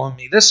swallowing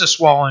me, this is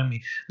swallowing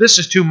me, this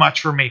is too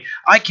much for me.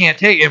 I can't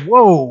take it.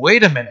 Whoa,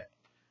 wait a minute.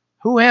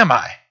 Who am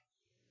I?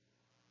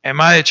 Am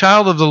I a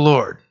child of the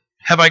Lord?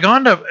 Have I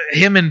gone to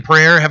him in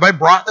prayer? Have I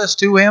brought this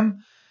to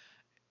him?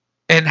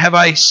 And have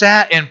I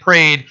sat and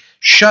prayed,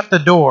 shut the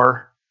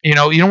door? You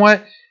know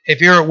what?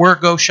 If you're at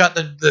work, go shut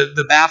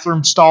the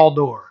bathroom stall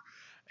door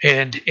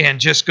and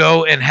just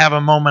go and have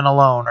a moment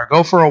alone, or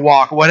go for a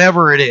walk,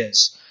 whatever it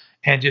is,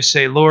 and just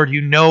say, Lord,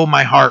 you know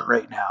my heart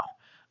right now.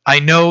 I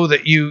know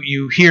that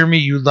you hear me,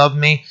 you love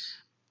me.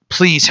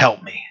 Please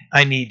help me.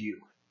 I need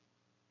you.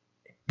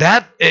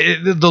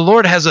 The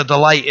Lord has a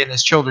delight in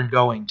his children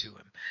going to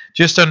him.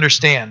 Just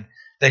understand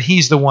that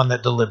he's the one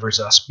that delivers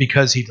us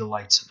because he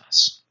delights in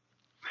us.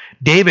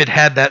 David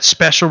had that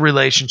special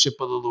relationship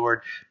with the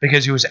Lord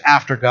because he was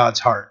after God's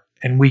heart,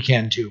 and we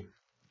can too.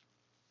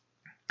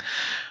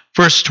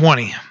 Verse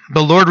 20,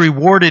 the Lord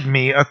rewarded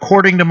me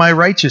according to my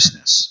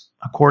righteousness,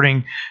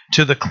 according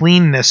to the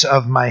cleanness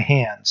of my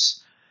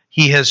hands.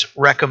 He has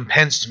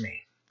recompensed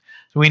me.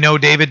 So we know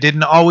David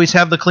didn't always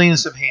have the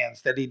cleanness of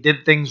hands, that he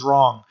did things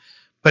wrong,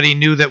 but he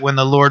knew that when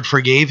the Lord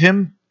forgave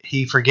him,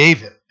 he forgave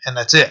him, and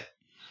that's it.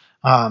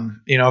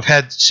 I've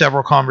had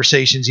several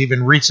conversations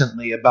even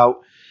recently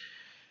about,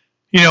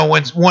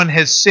 when one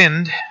has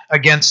sinned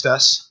against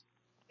us,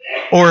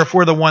 or if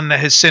we're the one that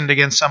has sinned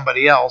against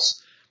somebody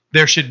else,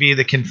 there should be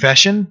the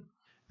confession,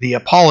 the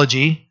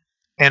apology,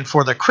 and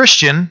for the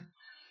Christian,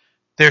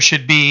 there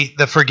should be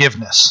the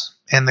forgiveness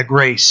and the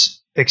grace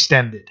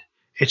extended.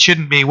 It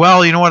shouldn't be,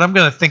 well, you know what, I'm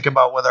going to think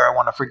about whether I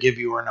want to forgive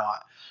you or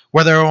not,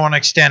 whether I want to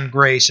extend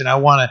grace and I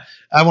want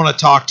to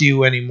talk to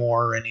you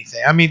anymore or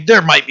anything. I mean,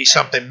 there might be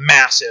something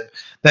massive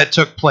that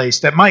took place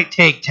that might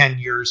take 10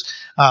 years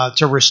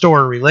to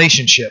restore a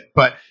relationship,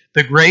 but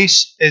the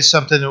grace is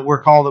something that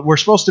we're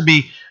supposed to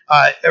be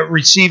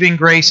receiving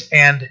grace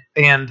and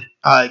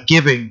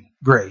giving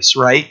grace,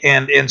 right?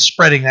 And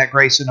spreading that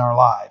grace in our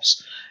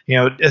lives.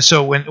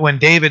 So when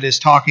David is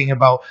talking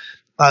about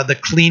the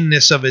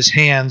cleanness of his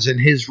hands and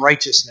his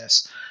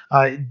righteousness,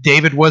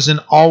 David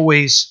didn't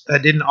always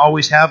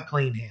have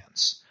clean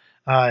hands.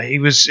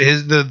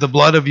 The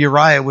blood of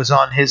Uriah was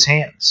on his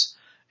hands,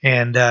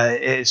 and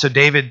so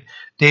David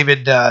did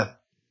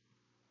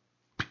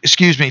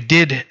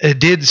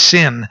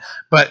sin,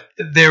 but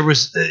there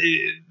was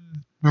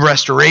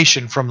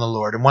restoration from the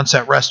Lord, and once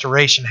that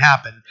restoration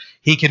happened,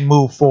 he can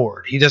move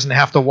forward. He doesn't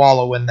have to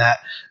wallow in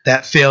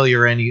that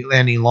failure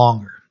any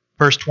longer.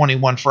 Verse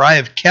 21, for I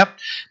have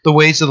kept the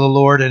ways of the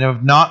Lord and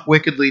have not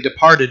wickedly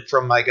departed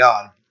from my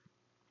God.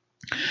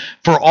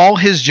 For all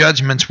his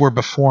judgments were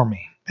before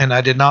me, and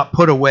I did not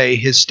put away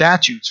his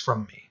statutes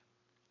from me.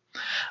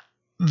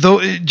 Though,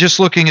 just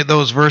looking at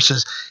those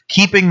verses,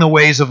 knowing the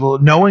ways of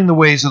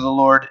the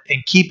Lord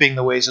and keeping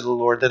the ways of the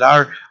Lord, that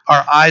our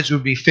eyes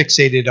would be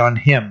fixated on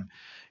him.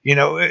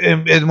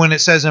 And when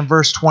it says in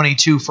verse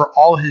 22, for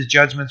all his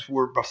judgments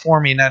were before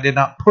me, and I did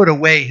not put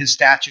away his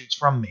statutes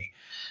from me,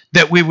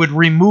 that we would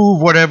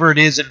remove whatever it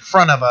is in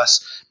front of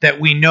us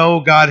that we know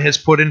God has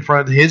put in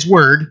front of his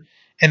word,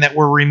 and that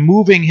we're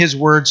removing his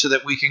word so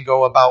that we can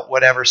go about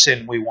whatever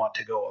sin we want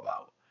to go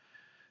about.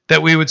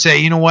 That we would say,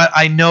 you know what,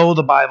 I know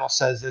the Bible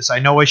says this, I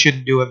know I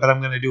shouldn't do it, but I'm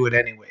going to do it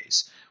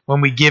anyways.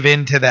 When we give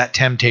in to that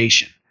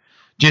temptation,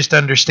 just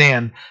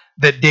understand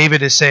that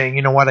David is saying,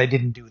 you know what, I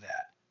didn't do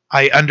that.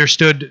 I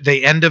understood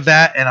the end of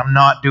that, and I'm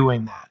not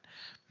doing that.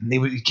 And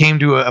he came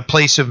to a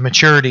place of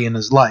maturity in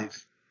his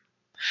life.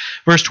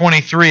 Verse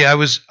 23, I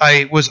was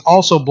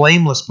also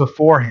blameless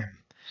before him,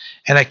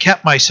 and I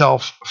kept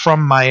myself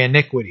from my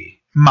iniquity.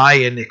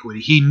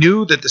 He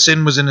knew that the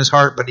sin was in his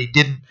heart, but he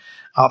didn't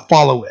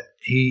follow it.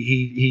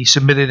 He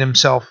submitted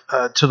himself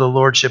to the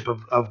lordship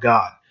of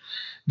God.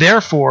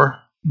 Therefore,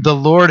 the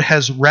Lord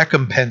has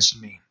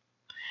recompensed me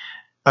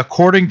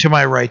according to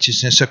my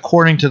righteousness,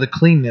 according to the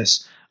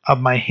cleanness of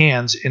my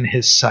hands in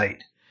his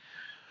sight.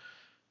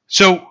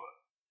 So,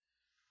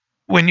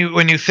 when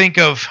you think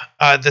of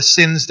the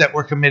sins that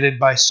were committed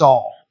by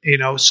Saul,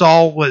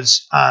 Saul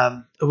was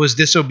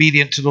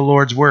disobedient to the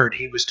Lord's word.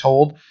 He was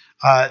told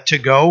to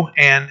go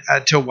and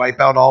to wipe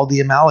out all the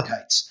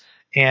Amalekites,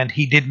 and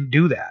he didn't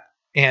do that.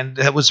 And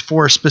that was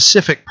for a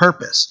specific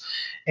purpose.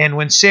 And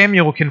when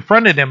Samuel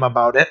confronted him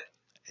about it,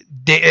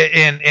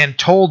 and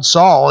told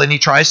Saul, and he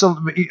tries to,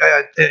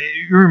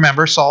 you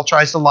remember, Saul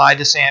tries to lie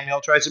to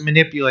Samuel, tries to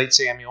manipulate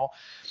Samuel,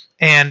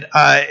 and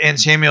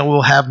Samuel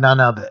will have none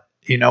of it.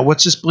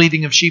 What's this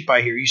bleating of sheep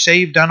I hear? You say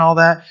you've done all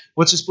that?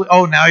 What's this?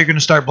 Oh, now you're going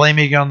to start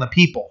blaming it on the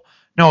people.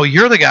 No,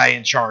 you're the guy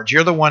in charge.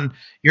 You're the one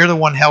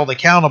held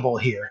accountable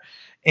here.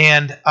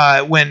 And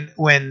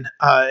when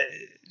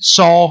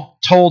Saul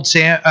told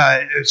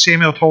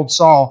Samuel told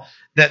Saul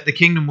that the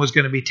kingdom was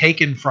going to be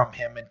taken from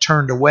him and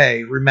turned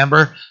away.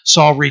 Remember,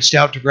 Saul reached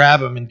out to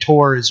grab him and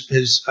tore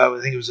his I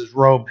think it was his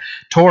robe,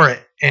 tore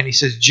it, and he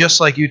says, "Just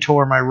like you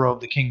tore my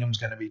robe, the kingdom's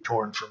going to be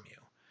torn from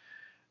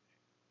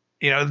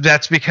you."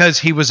 That's because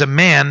he was a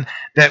man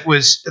that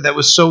was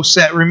so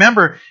set.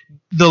 Remember,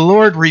 the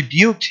Lord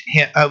rebuked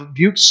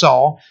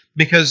Saul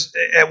because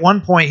at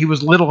one point he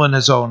was little in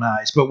his own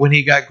eyes, but when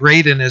he got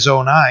great in his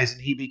own eyes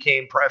and he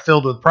became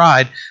filled with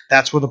pride,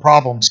 that's where the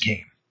problems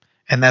came,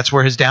 and that's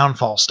where his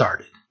downfall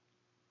started.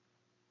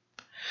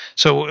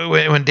 So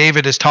when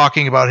David is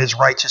talking about his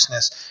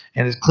righteousness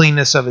and his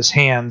cleanness of his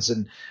hands,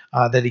 and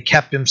that he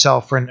kept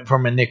himself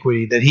from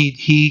iniquity, that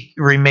he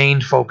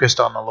remained focused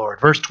on the Lord.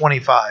 Verse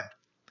 25,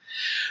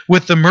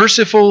 with the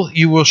merciful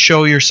you will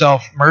show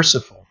yourself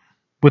merciful.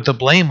 With the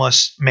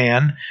blameless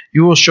man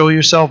you will show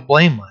yourself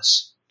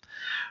blameless.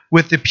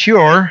 With the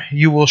pure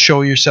you will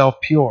show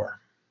yourself pure.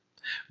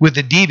 With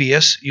the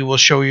devious you will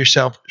show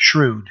yourself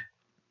shrewd.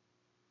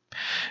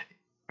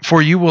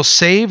 For you will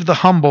save the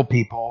humble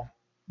people,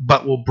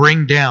 but will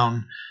bring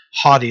down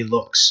haughty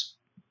looks.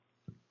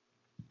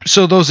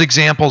 So those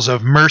examples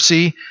of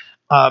mercy,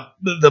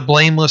 the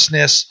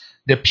blamelessness,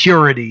 the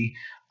purity,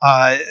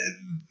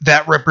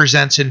 that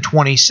represents in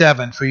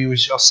 27, for you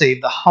shall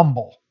save the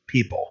humble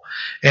people.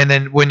 And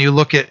then when you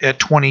look at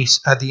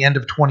the end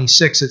of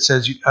 26, it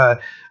says,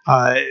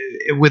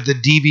 with the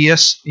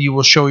devious you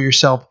will show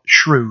yourself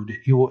shrewd.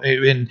 You will,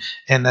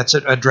 and that's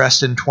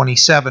addressed in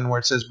 27, where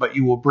it says, but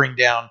you will bring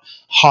down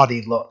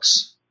haughty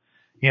looks.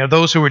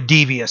 Those who are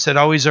devious, that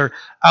always are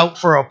out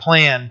for a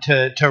plan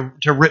to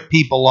rip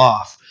people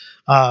off.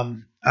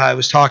 I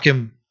was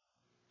talking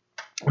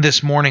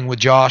this morning with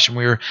Josh, and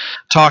we were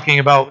talking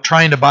about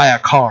trying to buy a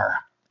car.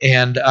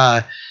 And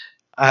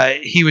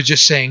he was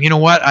just saying, you know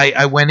what?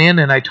 I went in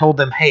and I told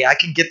them, hey, I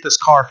can get this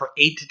car for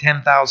 $8,000 to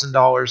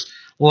 $10,000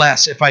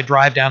 less if I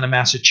drive down to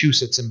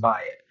Massachusetts and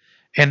buy it.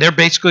 And they're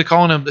basically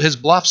calling him his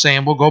bluff,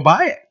 saying, well, go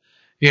buy it.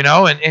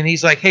 And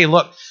he's like, hey,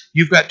 look,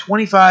 you've got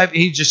 25.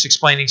 He's just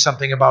explaining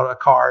something about a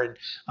car.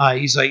 And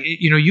he's like,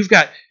 you've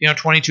got,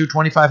 $2,200,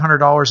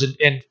 $2,500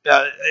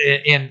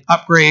 in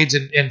upgrades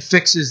and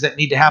fixes that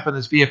need to happen in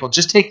this vehicle.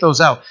 Just take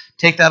those out.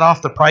 Take that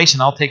off the price,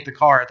 and I'll take the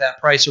car at that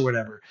price or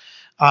whatever.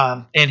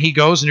 And he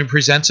goes and he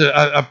presents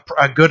a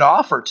good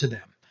offer to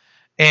them.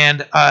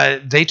 And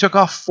they took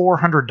off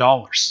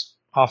 $400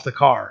 off the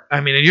car. I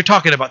mean, and you're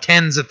talking about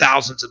tens of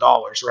thousands of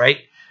dollars, right?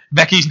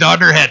 Becky's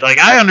nodding her head like,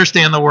 I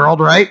understand the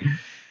world, right?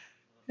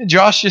 And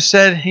Josh just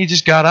said, he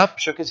just got up,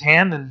 shook his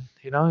hand, and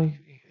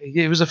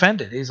he was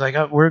offended. He's like,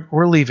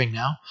 we're leaving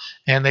now,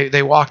 and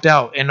they walked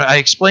out. And I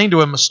explained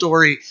to him a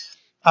story.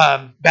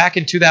 Back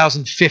in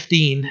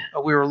 2015,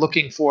 we were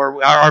looking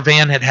for our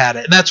van had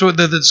it, and that's what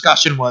the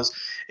discussion was.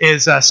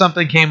 Is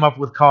something came up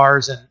with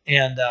cars,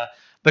 and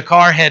the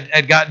car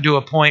had gotten to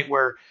a point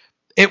where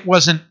it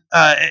wasn't.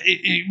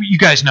 You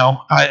guys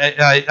know,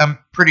 I'm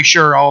pretty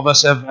sure all of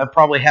us have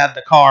probably had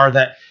the car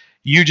that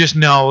you just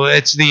know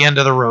it's the end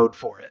of the road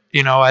for it.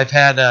 I've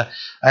had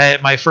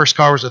my first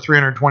car was a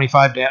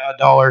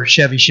 $325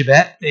 Chevy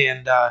Chevette,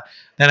 and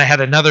then I had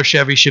another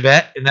Chevy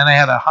Chevette, and then I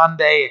had a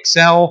Hyundai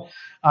Excel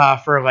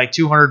for like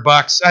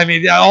 $200. I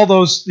mean, all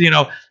those,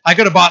 I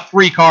could have bought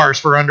 3 cars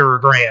for under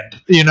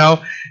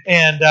 $1,000,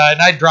 and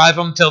I'd drive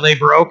them till they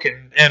broke,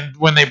 and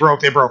when they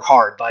broke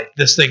hard. Like,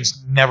 this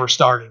thing's never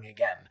starting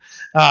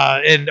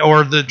again,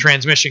 or the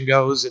transmission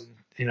goes, and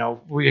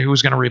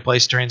who's going to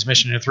replace the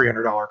transmission in a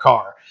 $300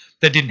 car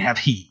that didn't have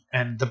heat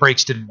and the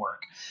brakes didn't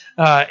work.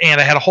 And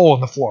I had a hole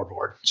in the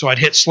floorboard, so I'd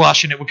hit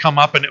slush and it would come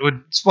up and it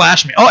would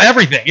splash me. Oh,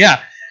 everything,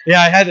 yeah.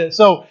 I had to.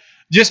 So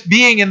just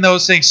being in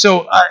those things.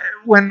 So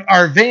when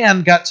our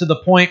van got to the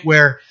point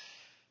where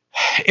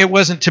it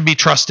wasn't to be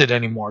trusted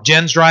anymore,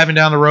 Jen's driving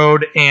down the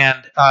road, and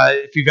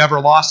if you've ever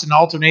lost an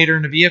alternator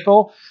in a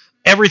vehicle,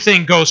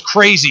 everything goes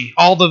crazy.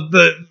 All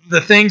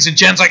the things, and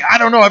Jen's like, I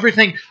don't know,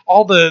 everything.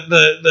 All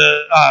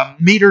the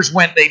meters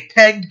went, they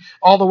pegged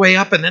all the way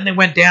up, and then they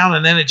went down,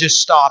 and then it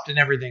just stopped and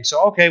everything.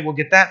 So okay, we'll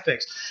get that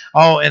fixed.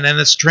 Oh, and then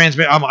this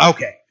transmit. I'm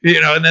okay,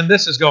 and then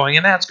this is going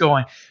and that's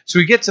going. So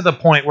we get to the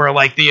point where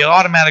like the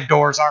automatic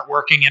doors aren't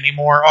working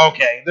anymore.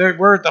 Okay,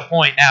 we're at the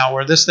point now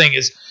where this thing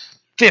is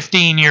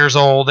 15 years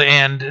old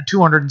and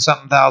 200 and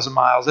something thousand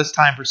miles. It's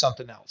time for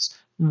something else.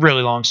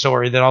 Really long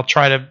story that I'll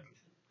try to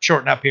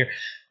shorten up here.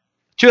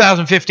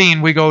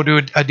 2015, we go to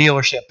a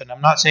dealership, and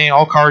I'm not saying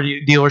all car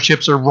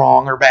dealerships are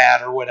wrong or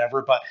bad or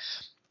whatever, but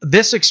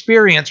this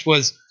experience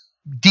was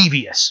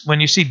devious. When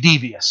you see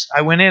devious,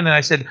 I went in and I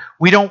said,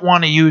 we don't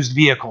want a used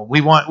vehicle. We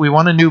want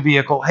a new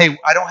vehicle. Hey,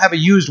 I don't have a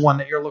used one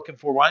that you're looking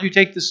for. Why don't you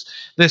take this?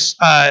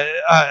 Sorry,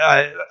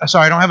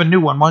 I don't have a new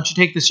one. Why don't you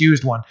take this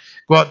used one?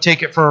 Go out and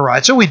take it for a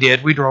ride. So we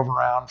did. We drove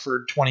around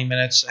for 20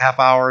 minutes, half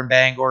hour in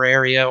Bangor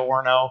area,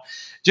 Orono,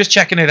 just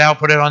checking it out,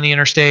 put it on the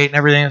interstate and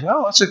everything.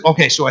 Oh, that's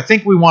okay. So I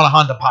think we want a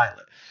Honda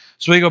Pilot.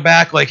 So we go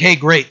back like, hey,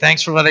 great.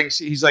 Thanks for letting us.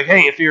 He's like,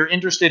 hey, if you're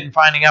interested in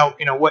finding out,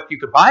 what you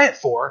could buy it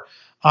for,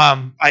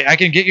 I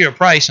can get you a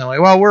price. And I'm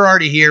like, well, we're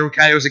already here.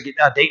 It was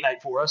a date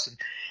night for us. And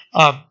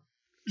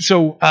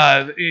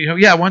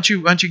yeah, why don't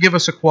you give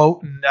us a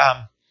quote? And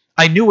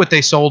I knew what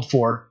they sold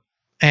for,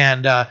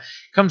 and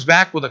comes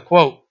back with a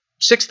quote,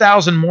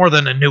 $6,000 more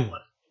than a new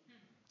one.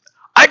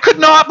 I could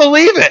not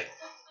believe it.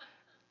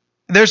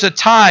 There's a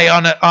tie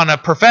on a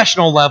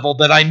professional level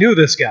that I knew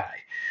this guy.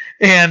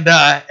 And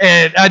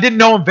I didn't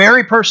know him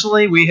very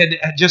personally. We had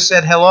just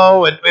said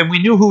hello, and we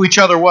knew who each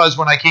other was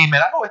when I came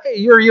in. Oh, hey,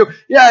 you're you.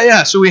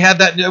 Yeah. So we had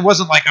that. It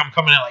wasn't like I'm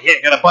coming in like, hey,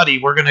 I got a buddy.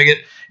 We're going to get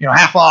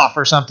half off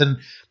or something.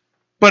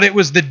 But it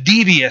was the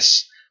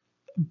devious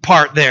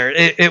part there.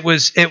 It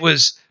was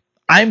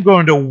I'm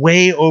going to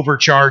way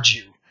overcharge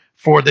you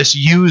for this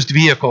used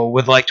vehicle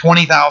with like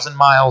 20,000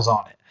 miles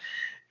on it.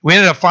 We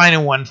ended up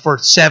finding one for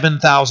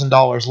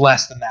 $7,000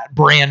 less than that,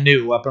 brand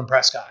new up in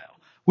Presque Isle.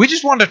 We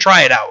just wanted to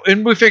try it out.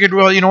 And we figured,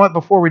 well, you know what?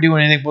 Before we do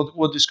anything,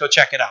 we'll just go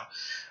check it out.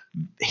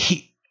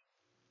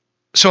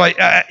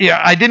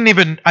 I didn't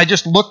even, I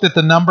just looked at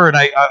the number and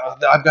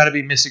I've got to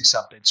be missing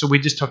something. So we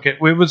just took it.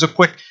 It was a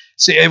quick,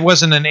 see, it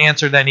wasn't an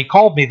answer. Then he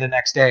called me the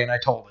next day and I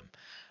told him,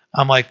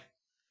 I'm like,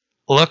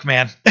 look,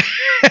 man,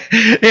 and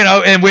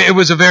it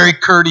was a very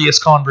courteous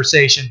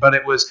conversation, but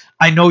it was,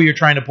 I know you're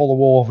trying to pull the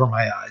wool over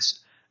my eyes.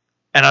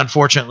 And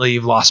unfortunately,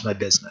 you've lost my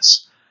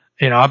business.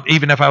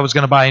 Even if I was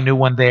going to buy a new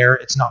one there,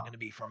 it's not going to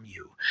be from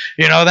you.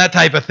 That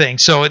type of thing.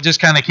 So it just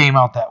kind of came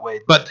out that way.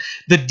 But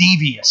the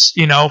devious,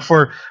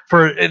 for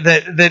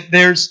that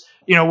there's,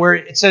 where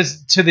it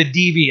says to the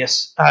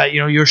devious,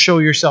 you'll show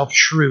yourself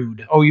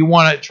shrewd. Oh, you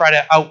want to try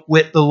to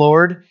outwit the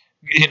Lord?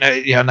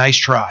 Nice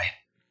try.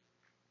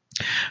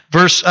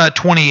 Verse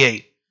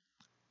 28.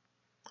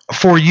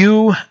 For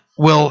you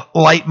will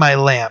light my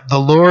lamp. The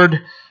Lord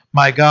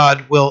my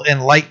God will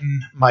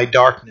enlighten my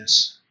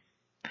darkness.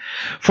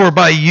 For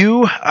by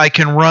you I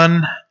can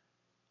run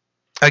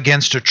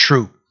against a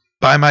troop.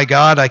 By my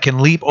God I can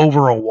leap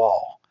over a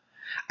wall.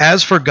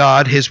 As for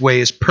God, his way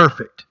is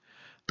perfect.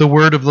 The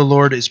word of the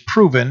Lord is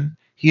proven.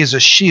 He is a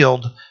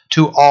shield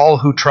to all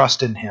who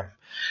trust in him.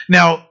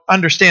 Now,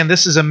 understand,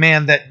 this is a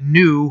man that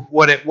knew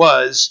what it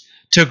was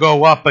to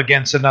go up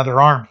against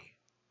another army.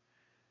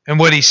 And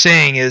what he's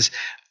saying is,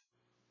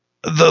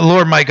 the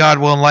Lord my God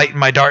will enlighten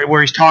my dark,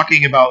 where he's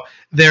talking about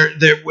they're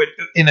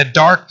in a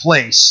dark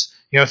place.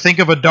 Think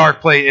of a dark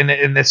place,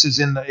 and this is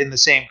in the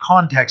same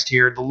context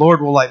here. The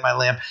Lord will light my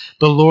lamp.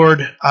 The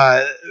Lord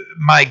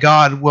my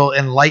God will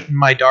enlighten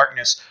my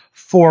darkness.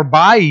 For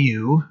by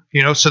you,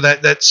 so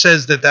that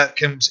says that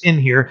comes in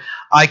here,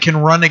 I can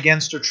run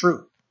against a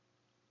troop.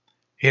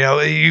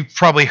 You've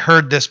probably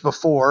heard this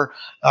before,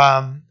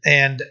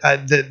 and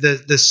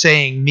the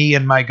saying, "Me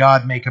and my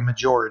God make a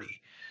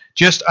majority."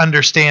 Just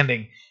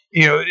understanding.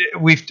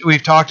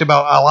 We've talked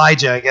about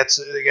Elijah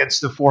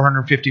against the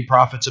 450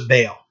 prophets of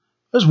Baal.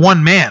 There's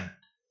one man,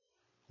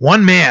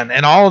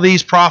 and all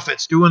these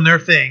prophets doing their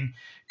thing,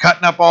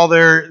 cutting up all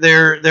their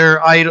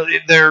idol,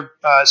 their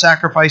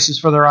sacrifices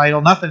for their idol.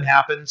 Nothing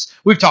happens.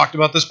 We've talked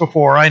about this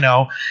before, I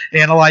know.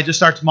 And Elijah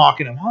starts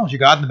mocking him. Oh, is your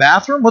God in the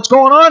bathroom? What's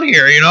going on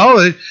here?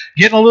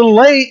 Getting a little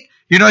late.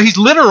 He's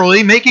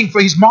literally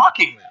he's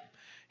mocking them.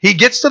 He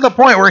gets to the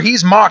point where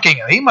he's mocking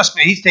him.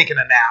 He's taking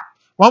a nap.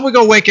 Why don't we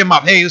go wake him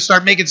up? Hey, let's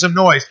start making some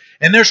noise.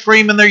 And they're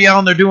screaming, they're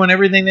yelling, they're doing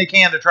everything they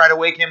can to try to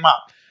wake him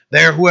up.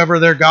 They're whoever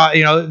their God,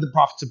 the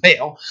prophets of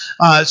Baal.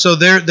 So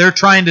they're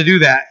trying to do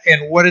that.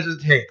 And what does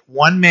it take?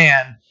 One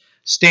man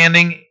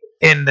standing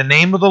in the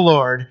name of the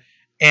Lord,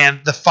 and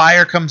the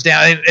fire comes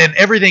down, and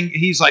everything.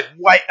 He's like,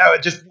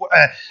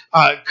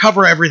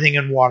 cover everything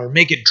in water,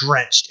 make it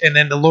drenched, and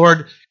then the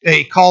Lord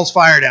he calls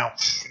fire down,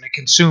 and it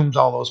consumes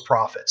all those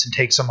prophets and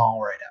takes them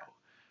all right out.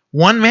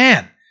 One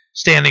man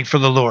standing for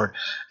the Lord.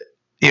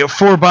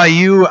 For by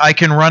you I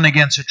can run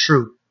against a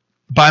troop.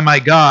 By my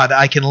God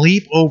I can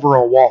leap over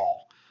a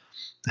wall.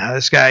 Now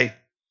this guy,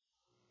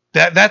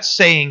 that's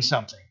saying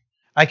something.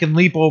 I can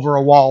leap over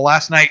a wall.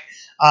 Last night,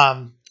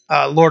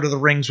 Lord of the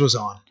Rings was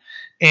on,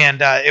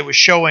 and it was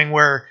showing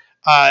where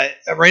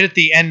right at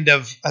the end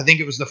of, I think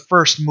it was the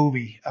first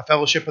movie,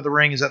 Fellowship of the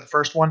Ring. Is that the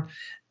first one?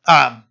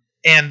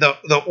 And the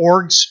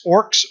orcs,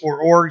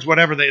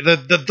 whatever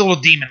the little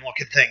demon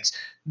looking things.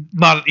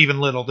 Not even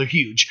little, they're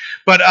huge.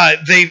 But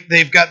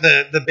they've got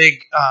the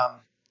big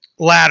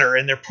ladder,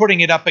 and they're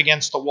putting it up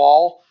against the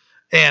wall,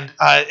 and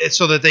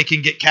so that they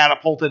can get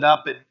catapulted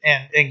up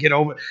and get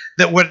over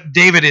that. What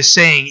David is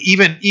saying,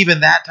 even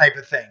that type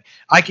of thing,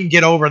 I can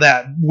get over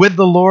that. With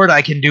the Lord,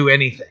 I can do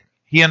anything.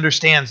 He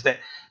understands that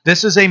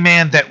this is a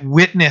man that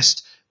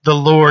witnessed the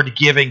Lord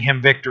giving him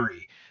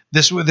victory.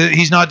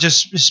 He's not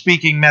just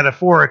speaking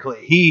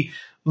metaphorically. He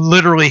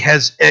literally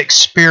has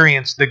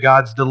experienced the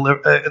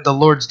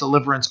Lord's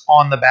deliverance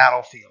on the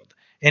battlefield,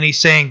 and he's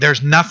saying,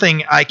 "There's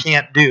nothing I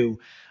can't do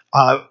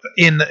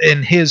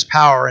in His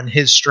power and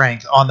His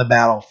strength on the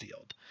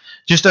battlefield."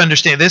 Just to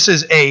understand, this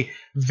is a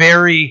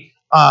very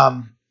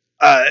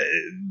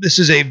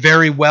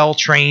well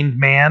trained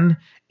man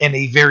and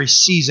a very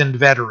seasoned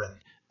veteran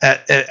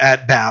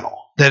at battle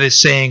that is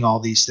saying all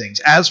these things.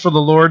 As for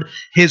the Lord,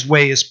 His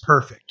way is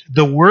perfect.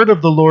 The word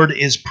of the Lord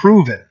is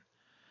proven.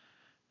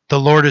 The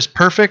Lord is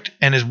perfect,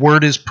 and His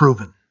word is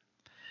proven.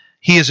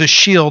 He is a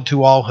shield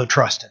to all who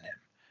trust in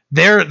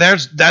Him.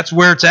 That's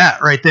where it's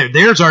at right there.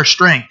 There's our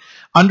strength.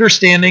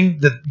 Understanding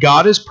that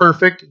God is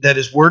perfect, that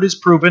His word is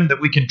proven, that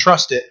we can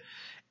trust it,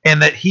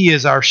 and that He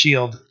is our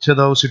shield to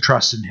those who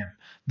trust in Him.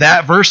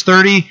 That verse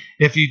 30,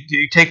 if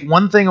you take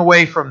one thing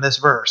away from this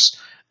verse,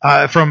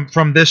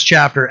 from this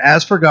chapter,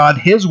 as for God,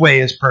 His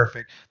way is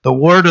perfect. The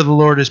word of the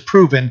Lord is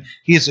proven.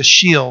 He is a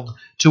shield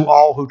to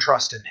all who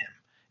trust in Him.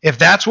 If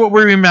that's what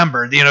we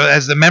remember,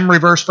 as the memory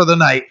verse for the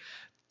night,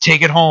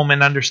 take it home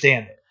and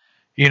understand it.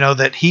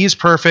 That He's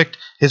perfect,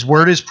 His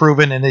word is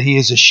proven, and that He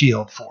is a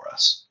shield for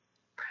us.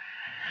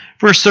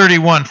 Verse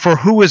 31, for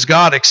who is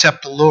God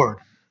except the Lord?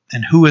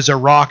 And who is a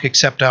rock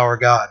except our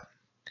God?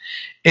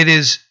 It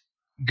is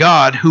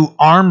God who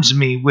arms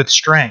me with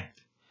strength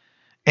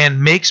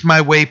and makes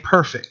my way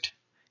perfect.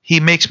 He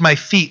makes my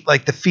feet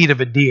like the feet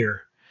of a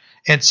deer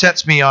and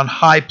sets me on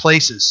high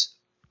places.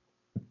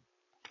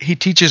 He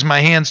teaches my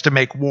hands to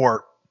make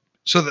war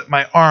so that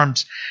my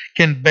arms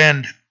can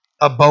bend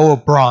a bow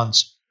of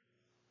bronze.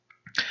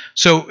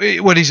 So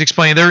what he's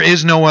explaining, there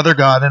is no other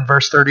God in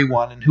verse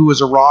 31, and who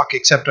is a rock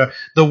except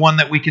the one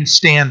that we can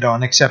stand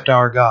on except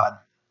our God.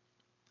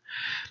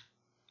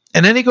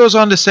 And then he goes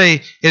on to say,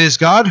 it is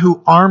God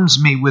who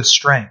arms me with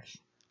strength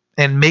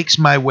and makes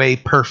my way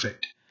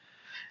perfect.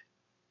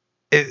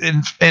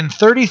 In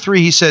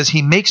 33, he says,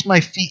 he makes my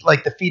feet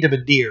like the feet of a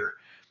deer.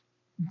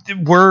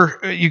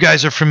 You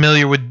guys are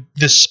familiar with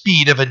the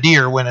speed of a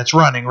deer when it's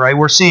running, right?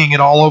 We're seeing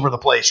it all over the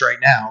place right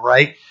now,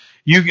 right?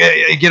 You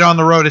get on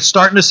the road, it's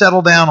starting to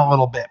settle down a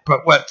little bit,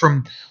 but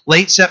from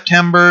late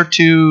September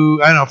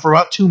to, I don't know, for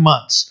about 2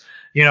 months,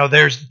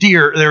 there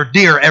are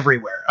deer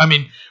everywhere. I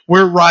mean,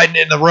 we're riding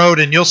in the road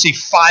and you'll see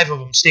 5 of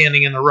them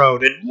standing in the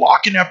road and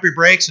locking up your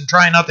brakes and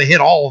trying not to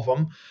hit all of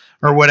them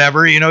or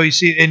whatever. You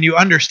see, and you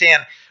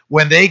understand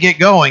when they get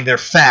going, they're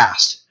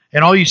fast.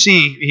 And all you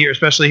see here,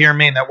 especially here in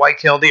Maine, that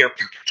white-tailed deer,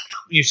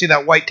 you see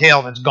that white tail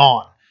and it's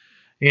gone.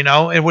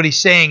 And what he's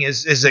saying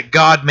is that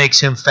God makes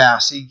him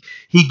fast.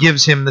 He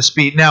gives him the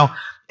speed. Now,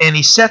 and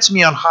he sets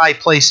me on high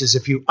places.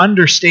 If you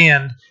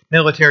understand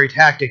military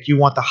tactic, you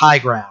want the high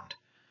ground.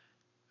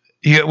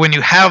 When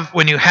you have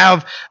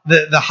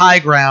the high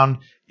ground,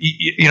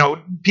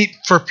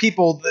 for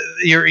people,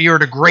 you're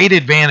at a great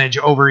advantage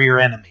over your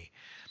enemy.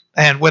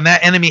 And when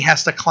that enemy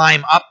has to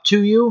climb up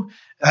to you,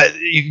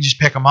 you can just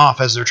pick them off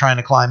as they're trying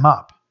to climb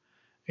up.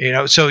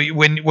 So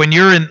when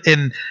you're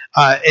in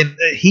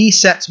he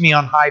sets me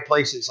on high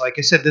places. Like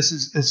I said, this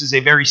is a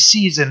very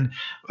seasoned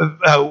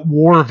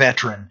war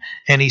veteran,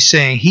 and he's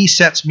saying he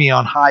sets me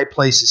on high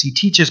places. He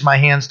teaches my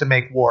hands to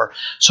make war,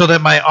 so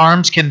that my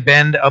arms can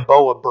bend a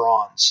bow of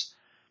bronze.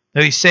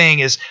 What he's saying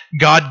is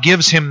God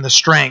gives him the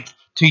strength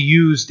to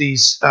use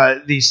these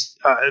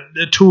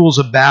tools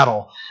of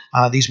battle.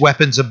 These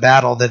weapons of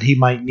battle that he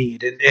might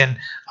need, and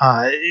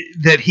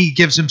that he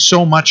gives him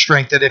so much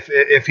strength that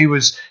if he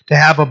was to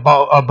have a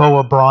bow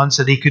of bronze,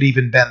 that he could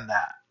even bend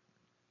that.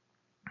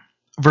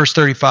 Verse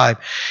 35,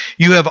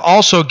 you have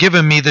also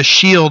given me the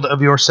shield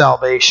of your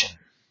salvation.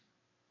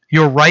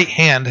 Your right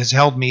hand has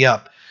held me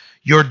up.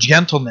 Your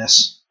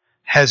gentleness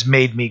has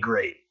made me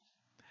great.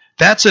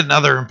 That's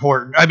another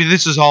important. I mean,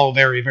 this is all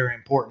very, very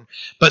important.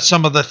 But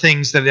some of the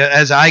things that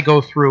as I go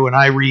through and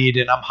I read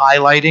and I'm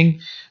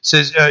highlighting,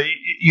 says,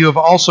 you have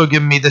also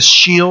given me the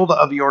shield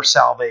of your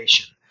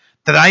salvation.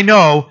 That I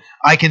know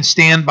I can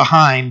stand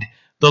behind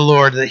the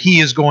Lord, that he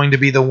is going to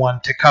be the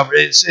one to cover.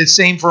 It's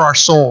same for our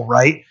soul,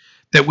 right?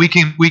 That we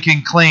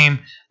can claim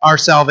our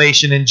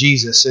salvation in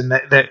Jesus, and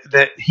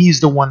that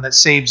he's the one that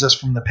saves us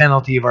from the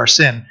penalty of our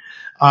sin.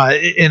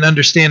 In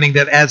understanding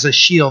that as a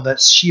shield,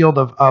 that shield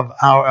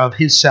of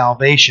his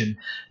salvation,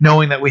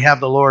 knowing that we have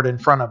the Lord in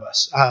front of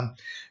us.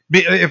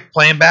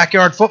 Playing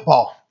backyard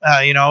football,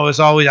 I was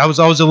always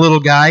a little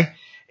guy,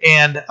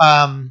 and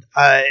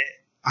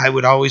I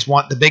would always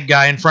want the big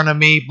guy in front of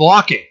me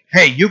blocking.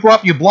 Hey, you go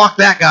up, you block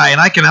that guy, and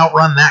I can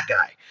outrun that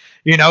guy.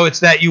 It's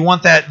that you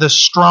want the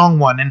strong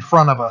one in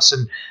front of us,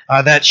 and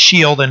that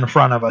shield in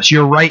front of us.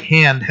 Your right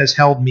hand has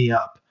held me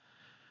up.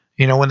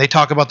 When they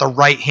talk about the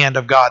right hand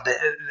of God,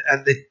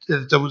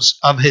 those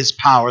of his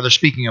power, they're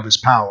speaking of his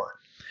power.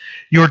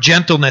 Your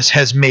gentleness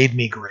has made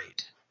me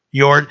great.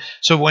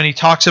 So when he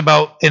talks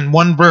about, in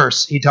one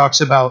verse, he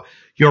talks about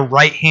your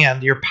right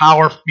hand, your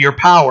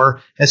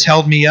power has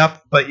held me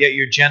up, but yet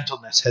your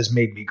gentleness has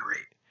made me great.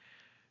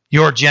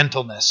 Your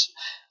gentleness.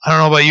 I don't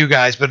know about you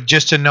guys, but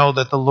just to know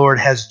that the Lord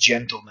has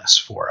gentleness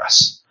for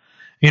us.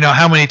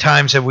 How many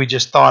times have we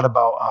just thought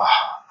about,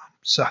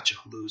 such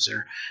a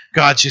loser.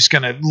 God's just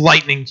going to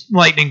lightning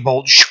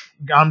bolt.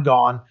 I'm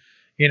gone.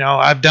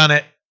 I've done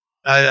it.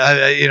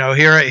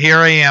 Here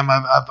I am.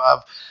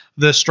 I've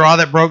the straw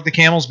that broke the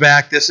camel's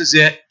back. This is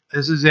it.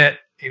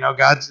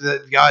 God's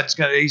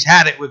gonna. He's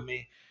had it with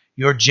me.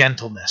 Your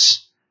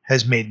gentleness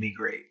has made me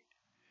great.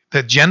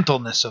 The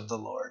gentleness of the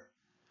Lord.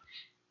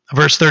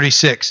 Verse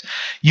 36.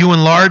 You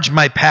enlarged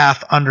my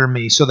path under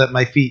me so that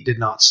my feet did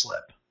not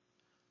slip.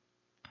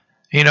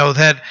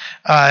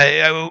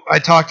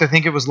 I talked, I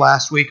think it was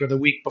last week or the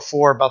week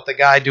before, about the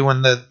guy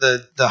doing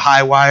the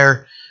high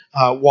wire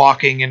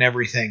walking and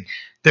everything.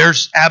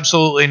 There's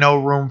absolutely no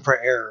room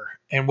for error.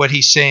 And what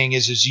he's saying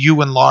is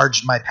you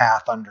enlarged my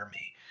path under me.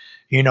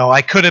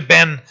 I could have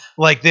been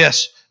like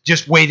this,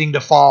 just waiting to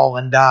fall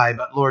and die.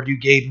 But Lord, you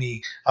gave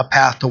me a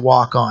path to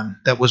walk on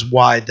that was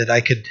wide, that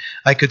I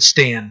could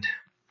stand,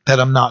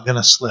 that I'm not going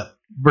to slip.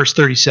 Verse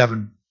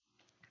 37.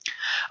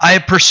 I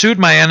have pursued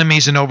my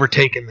enemies and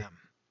overtaken them.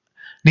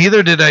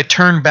 Neither did I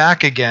turn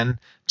back again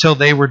till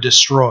they were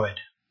destroyed.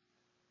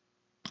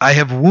 I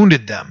have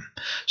wounded them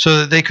so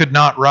that they could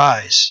not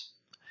rise.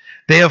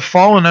 They have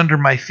fallen under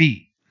my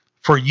feet,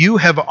 for you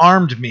have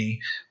armed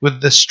me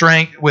with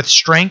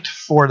strength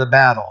for the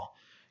battle.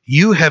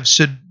 You have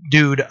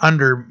subdued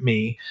under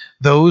me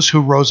those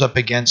who rose up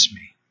against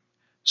me.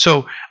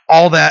 So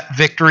all that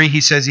victory he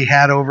says he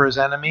had over his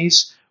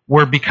enemies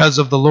were because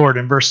of the Lord.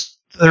 In verse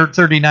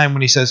 39,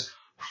 when he says,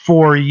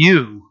 for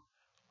you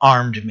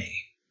armed me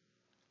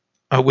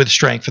with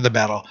strength for the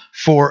battle.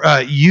 For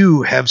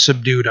you have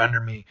subdued under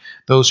me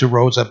those who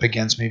rose up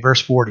against me.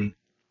 Verse 40.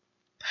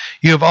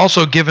 You have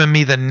also given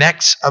me the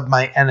necks of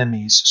my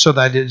enemies, so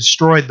that I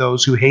destroyed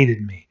those who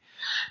hated me.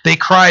 They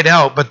cried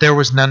out, but there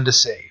was none to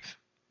save.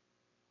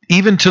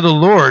 Even to the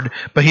Lord,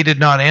 but he did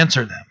not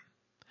answer them.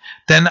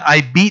 Then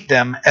I beat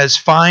them as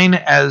fine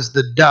as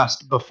the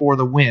dust before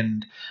the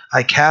wind.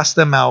 I cast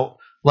them out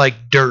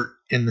like dirt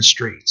in the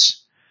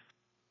streets.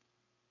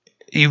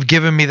 You've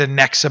given me the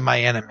necks of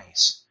my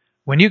enemies.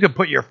 When you can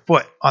put your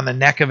foot on the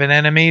neck of an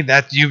enemy,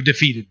 that you've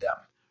defeated them,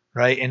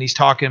 right? And he's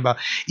talking about,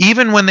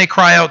 even when they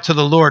cry out to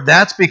the Lord,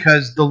 that's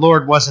because the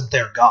Lord wasn't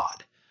their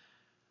God.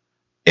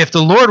 If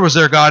the Lord was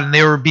their God and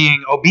they were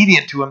being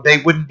obedient to him, they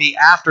wouldn't be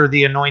after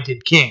the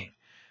anointed king.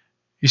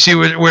 You see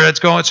where it's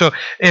going? So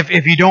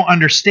if you don't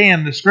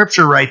understand the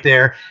scripture right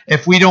there,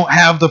 if we don't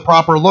have the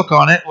proper look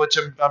on it, which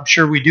I'm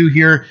sure we do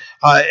here,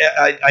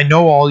 I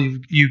know all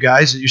you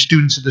guys, you're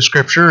students of the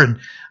scripture, and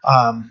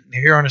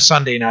you're here on a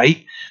Sunday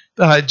night.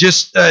 What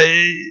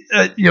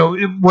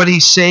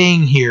he's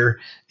saying here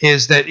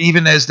is that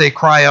even as they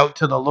cry out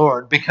to the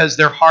Lord, because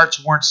their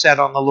hearts weren't set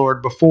on the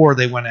Lord before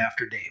they went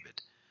after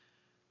David,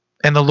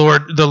 and the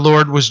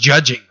Lord was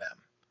judging them.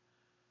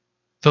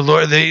 The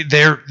Lord,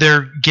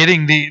 they're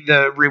getting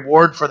the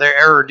reward for their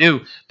error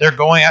due. They're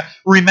going out.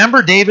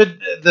 Remember David,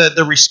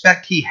 the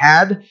respect he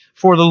had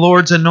for the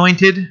Lord's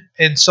anointed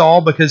in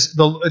Saul, because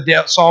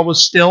Saul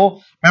was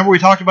still. Remember we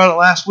talked about it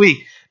last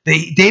week.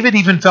 David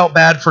even felt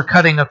bad for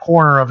cutting a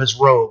corner of his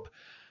robe.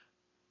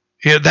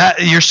 That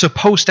you're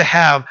supposed to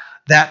have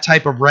that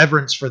type of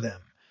reverence for them.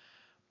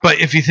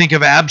 But if you think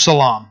of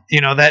Absalom,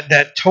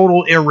 that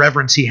total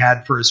irreverence he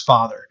had for his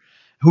father,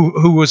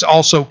 who was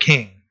also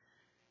king.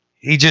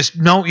 He just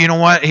you know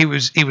what? He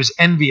was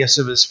envious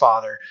of his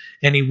father,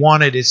 and he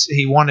wanted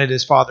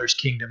his father's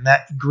kingdom.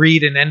 That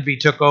greed and envy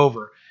took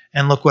over,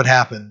 and look what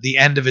happened. The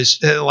end of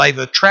his life,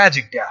 a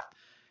tragic death,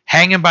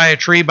 hanging by a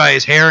tree by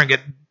his hair and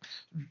get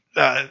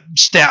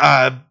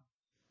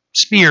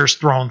spears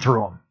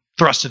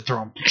thrusted through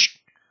him.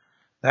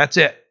 That's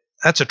it.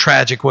 That's a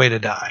tragic way to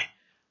die.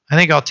 I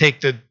think I'll take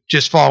the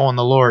just following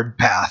the Lord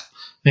path.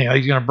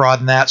 He's going to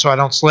broaden that so I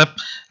don't slip.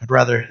 I'd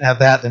rather have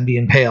that than be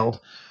impaled.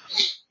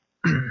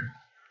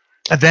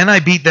 Then I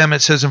beat them, it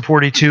says in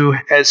 42,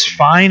 as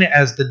fine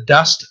as the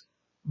dust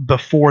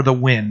before the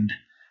wind.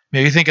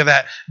 Maybe think of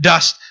that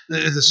dust.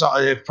 The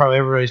song, probably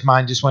everybody's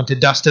mind just went to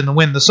Dust in the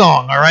Wind, the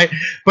song, all right?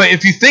 But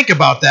if you think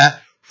about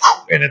that,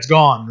 and it's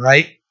gone,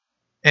 right?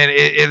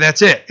 And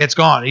that's it. It's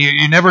gone.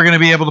 You're never going to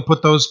be able to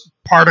put those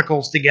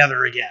particles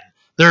together again.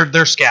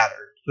 They're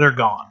scattered. They're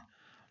gone.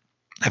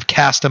 I've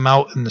cast them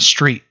out in the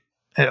street,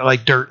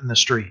 like dirt in the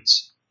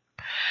streets.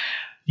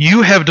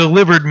 You have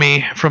delivered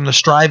me from the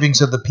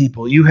strivings of the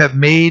people. You have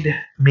made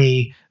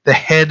me the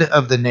head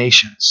of the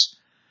nations.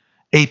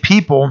 A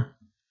people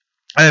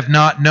I have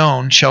not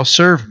known shall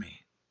serve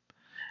me.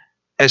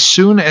 As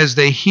soon as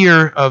they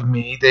hear of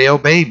me, they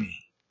obey me.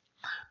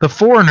 The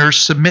foreigners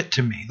submit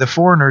to me. The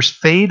foreigners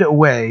fade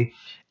away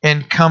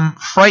and come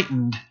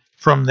frightened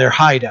from their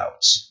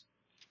hideouts.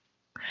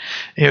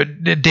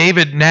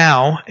 David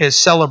now is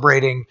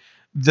celebrating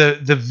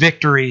the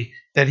victory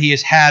that he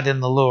has had in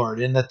the Lord,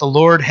 and that the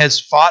Lord has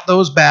fought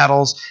those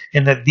battles,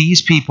 and that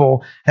these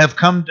people have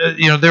come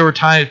to, there were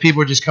times people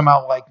would just come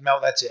out like, no,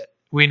 that's it.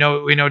 We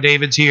know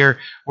David's here.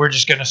 We're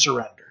just going to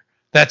surrender.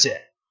 That's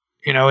it.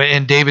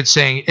 And David's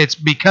saying it's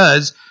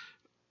because,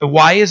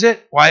 why is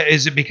it? Why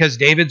is it because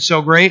David's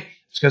so great?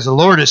 It's because the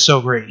Lord is so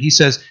great. He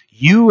says,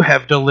 you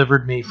have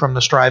delivered me from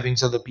the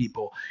strivings of the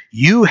people.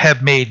 You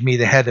have made me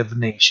the head of the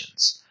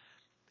nations.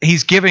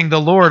 He's giving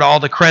the Lord all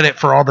the credit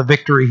for all the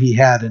victory he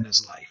had in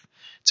his life.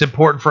 It's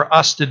important for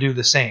us to do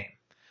the same.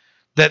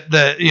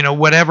 That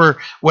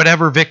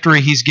whatever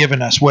victory he's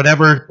given us,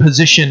 whatever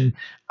position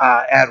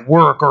at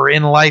work or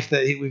in life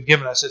that we've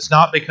given us, it's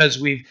not because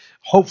we've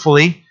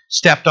hopefully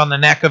stepped on the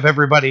neck of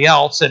everybody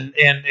else and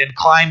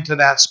climbed to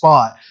that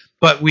spot,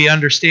 but we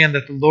understand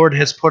that the Lord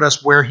has put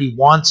us where he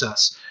wants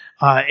us,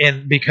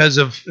 and because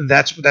of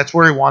that's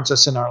where he wants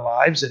us in our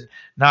lives. And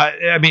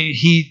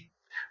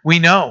we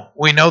know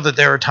that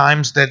there are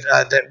times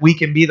that we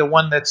can be the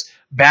one that's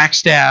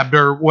backstabbed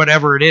or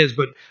whatever it is.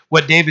 But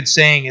what David's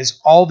saying is,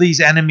 all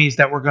these enemies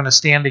that were going to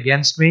stand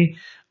against me,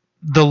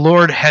 the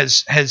Lord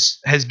has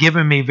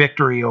given me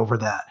victory over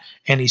that,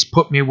 and he's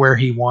put me where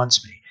he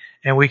wants me.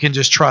 And we can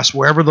just trust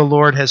wherever the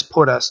Lord has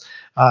put us,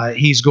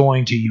 he's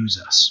going to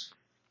use us.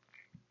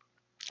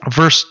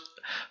 Verse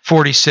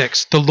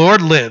 46, the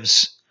Lord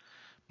lives.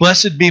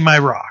 Blessed be my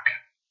rock.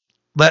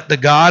 Let the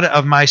God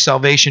of my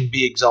salvation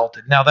be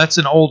exalted. Now, that's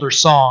an older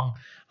song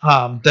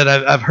that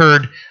I've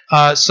heard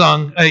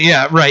sung.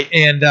 Yeah, right.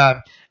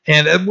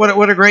 And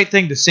what a great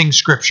thing to sing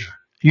Scripture.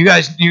 You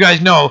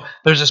guys know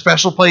there's a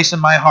special place in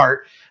my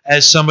heart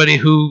as somebody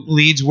who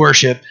leads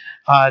worship,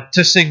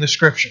 to sing the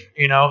scripture,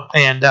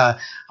 and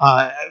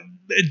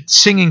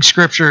singing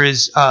scripture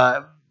is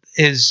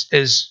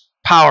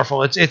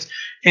powerful.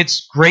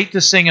 It's great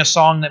to sing a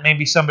song that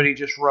maybe somebody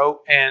just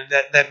wrote and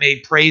that may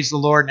praise the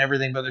Lord and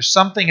everything, but there's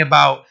something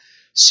about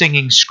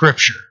singing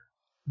scripture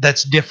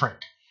that's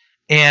different,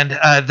 and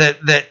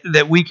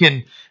that we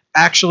can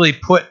actually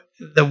put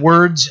the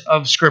words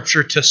of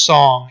scripture to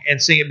song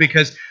and sing it,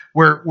 because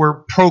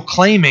we're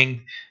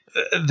proclaiming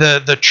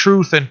the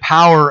truth and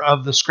power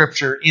of the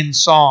scripture in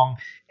song,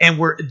 and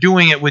we're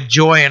doing it with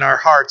joy in our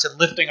hearts and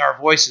lifting our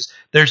voices.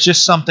 There's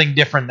just something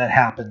different that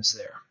happens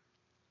there.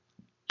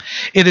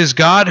 It is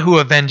God who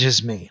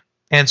avenges me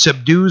and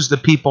subdues the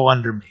people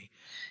under me.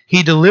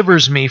 He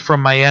delivers me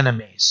from my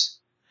enemies.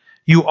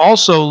 You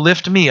also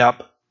lift me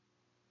up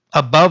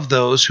above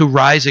those who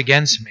rise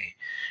against me.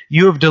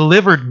 You have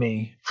delivered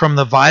me from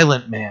the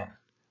violent man.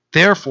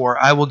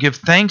 Therefore, I will give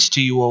thanks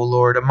to you, O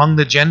Lord, among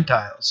the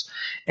Gentiles,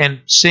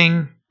 and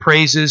sing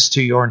praises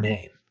to your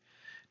name.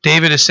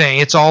 David is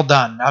saying, it's all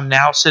done. I'm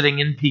now sitting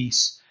in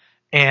peace,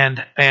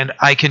 and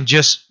I can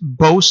just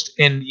boast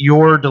in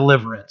your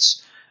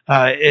deliverance,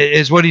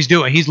 is what he's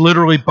doing. He's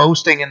literally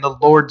boasting in the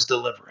Lord's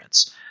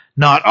deliverance.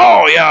 Not,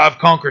 oh, yeah, I've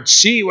conquered.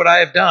 See what I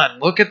have done.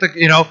 Look at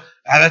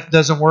that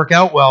doesn't work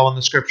out well in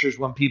the scriptures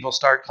when people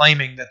start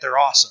claiming that they're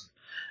awesome.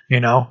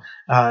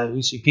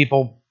 We see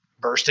people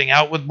bursting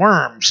out with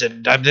worms,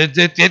 and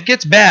it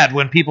gets bad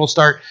when people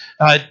start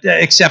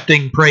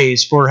accepting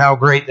praise for how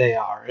great they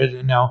are.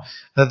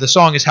 The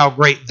song is "How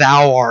Great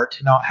Thou Art,"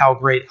 not "How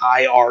Great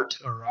I Art"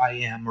 or "I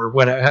Am" or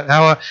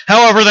whatever.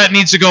 However, that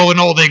needs to go in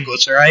Old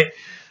English. All right,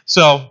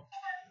 so.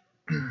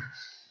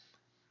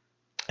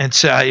 And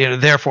so,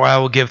 therefore, I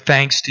will give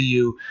thanks to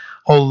you,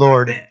 O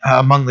Lord,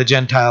 among the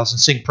Gentiles, and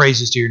sing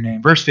praises to your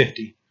name. Verse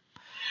 50.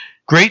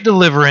 Great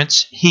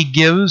deliverance he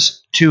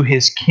gives to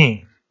his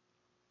king,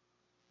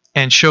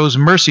 and shows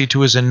mercy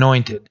to his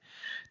anointed,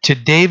 to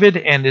David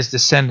and his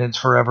descendants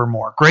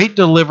forevermore. Great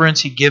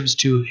deliverance he gives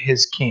to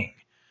his king.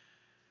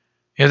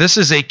 This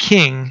is a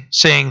king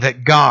saying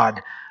that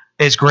God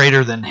is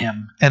greater than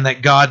him, and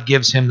that God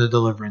gives him the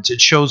deliverance.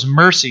 It shows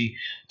mercy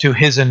to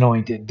his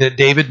anointed. That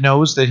David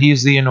knows that he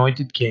is the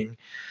anointed king,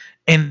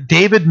 and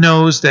David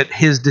knows that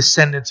his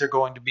descendants are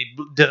going to be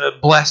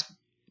blessed,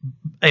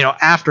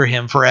 after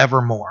him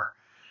forevermore.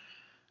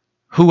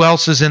 Who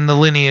else is in the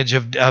lineage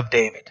of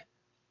David?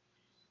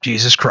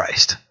 Jesus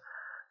Christ.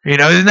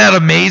 Isn't that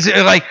amazing?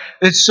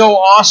 It's so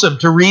awesome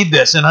to read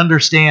this and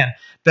understand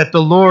that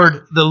the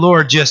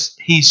Lord just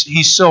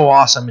he's so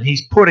awesome, and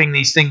he's putting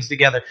these things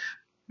together.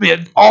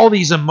 All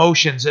these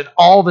emotions and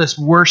all this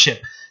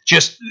worship,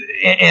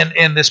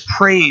 and this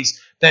praise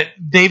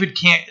that David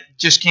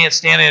can't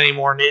stand it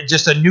anymore, and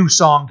just a new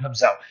song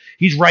comes out.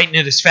 He's writing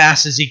it as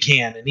fast as he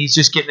can, and he's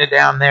just getting it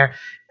down there,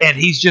 and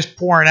he's just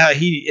pouring out.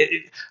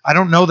 I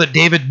don't know that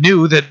David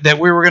knew that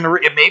we were going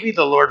to. Maybe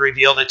the Lord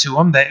revealed it to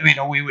him that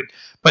we would,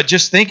 but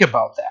just think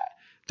about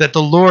that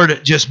the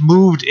Lord just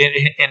moved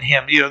in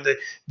him.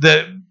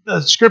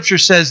 The scripture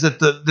says that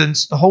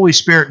the Holy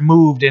Spirit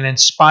moved and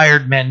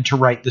inspired men to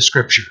write the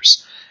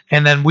scriptures.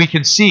 And then we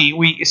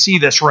see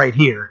this right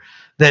here,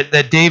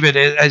 that David,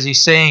 as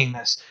he's saying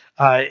this,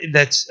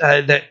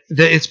 that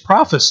it's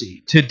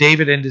prophecy to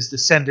David and his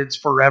descendants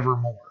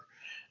forevermore,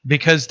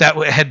 because that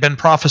had been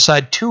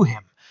prophesied to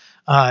him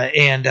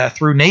and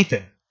through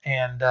Nathan.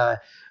 And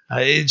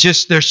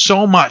there's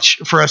so much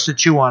for us to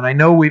chew on. I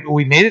know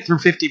we made it through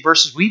 50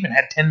 verses. We even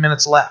had 10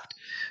 minutes left.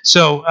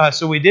 So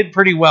we did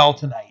pretty well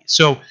tonight.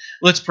 So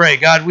let's pray.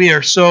 God, we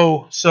are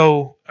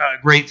so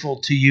grateful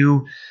to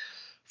you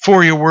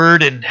for your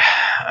word, and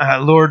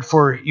Lord,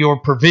 for your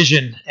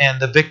provision and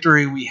the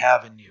victory we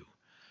have in you,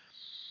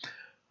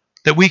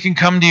 that we can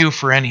come to you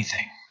for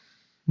anything.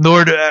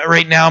 Lord,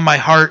 right now, my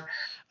heart,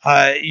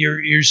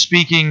 you're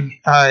speaking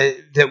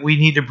that we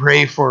need to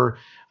pray for,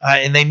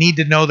 and they need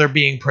to know they're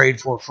being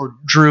prayed for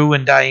Drew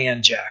and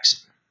Diane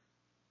Jackson,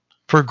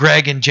 for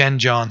Greg and Jen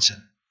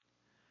Johnson.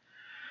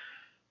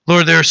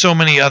 Lord, there are so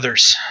many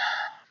others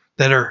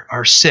that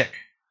are sick,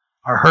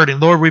 are hurting.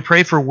 Lord, we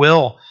pray for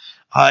Will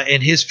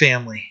and his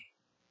family,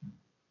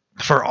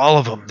 for all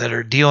of them that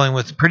are dealing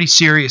with pretty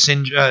serious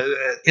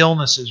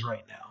illnesses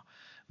right now.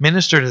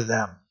 Minister to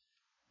them.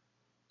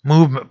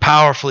 Move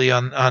powerfully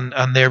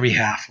on their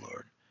behalf,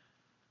 Lord.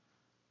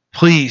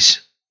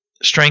 Please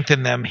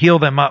strengthen them, heal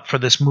them up for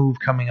this move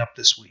coming up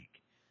this week.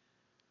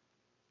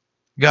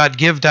 God,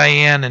 give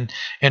Diane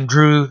and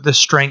Drew the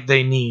strength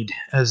they need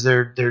as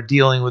they're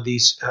dealing with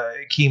these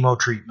chemo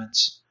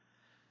treatments.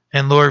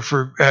 And Lord,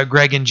 for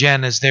Greg and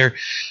Jen as they're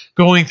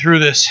going through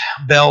this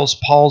Bell's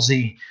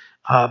palsy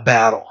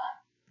battle,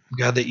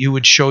 God, that you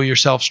would show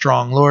yourself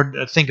strong. Lord,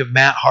 think of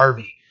Matt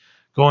Harvey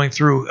going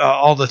through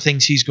all the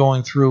things he's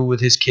going through with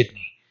his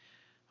kidney.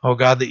 Oh,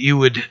 God, that you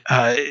would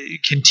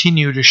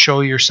continue to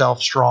show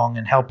yourself strong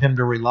and help him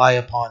to rely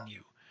upon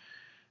you.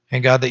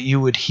 And God, that you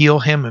would heal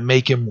him and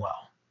make him well.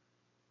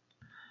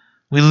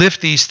 We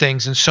lift these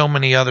things and so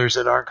many others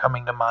that aren't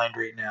coming to mind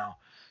right now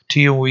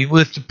to you. We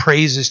lift the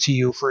praises to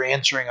you for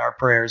answering our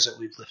prayers that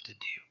we've lifted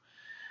to you.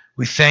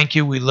 We thank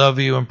you, we love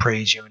you, and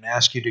praise you, and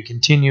ask you to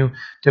continue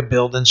to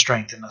build and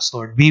strengthen us,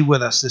 Lord. Be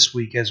with us this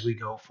week as we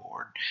go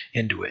forward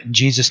into it. In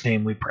Jesus'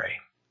 name we pray.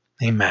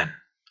 Amen.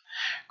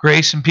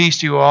 Grace and peace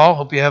to you all.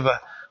 Hope you have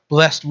a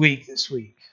blessed week this week.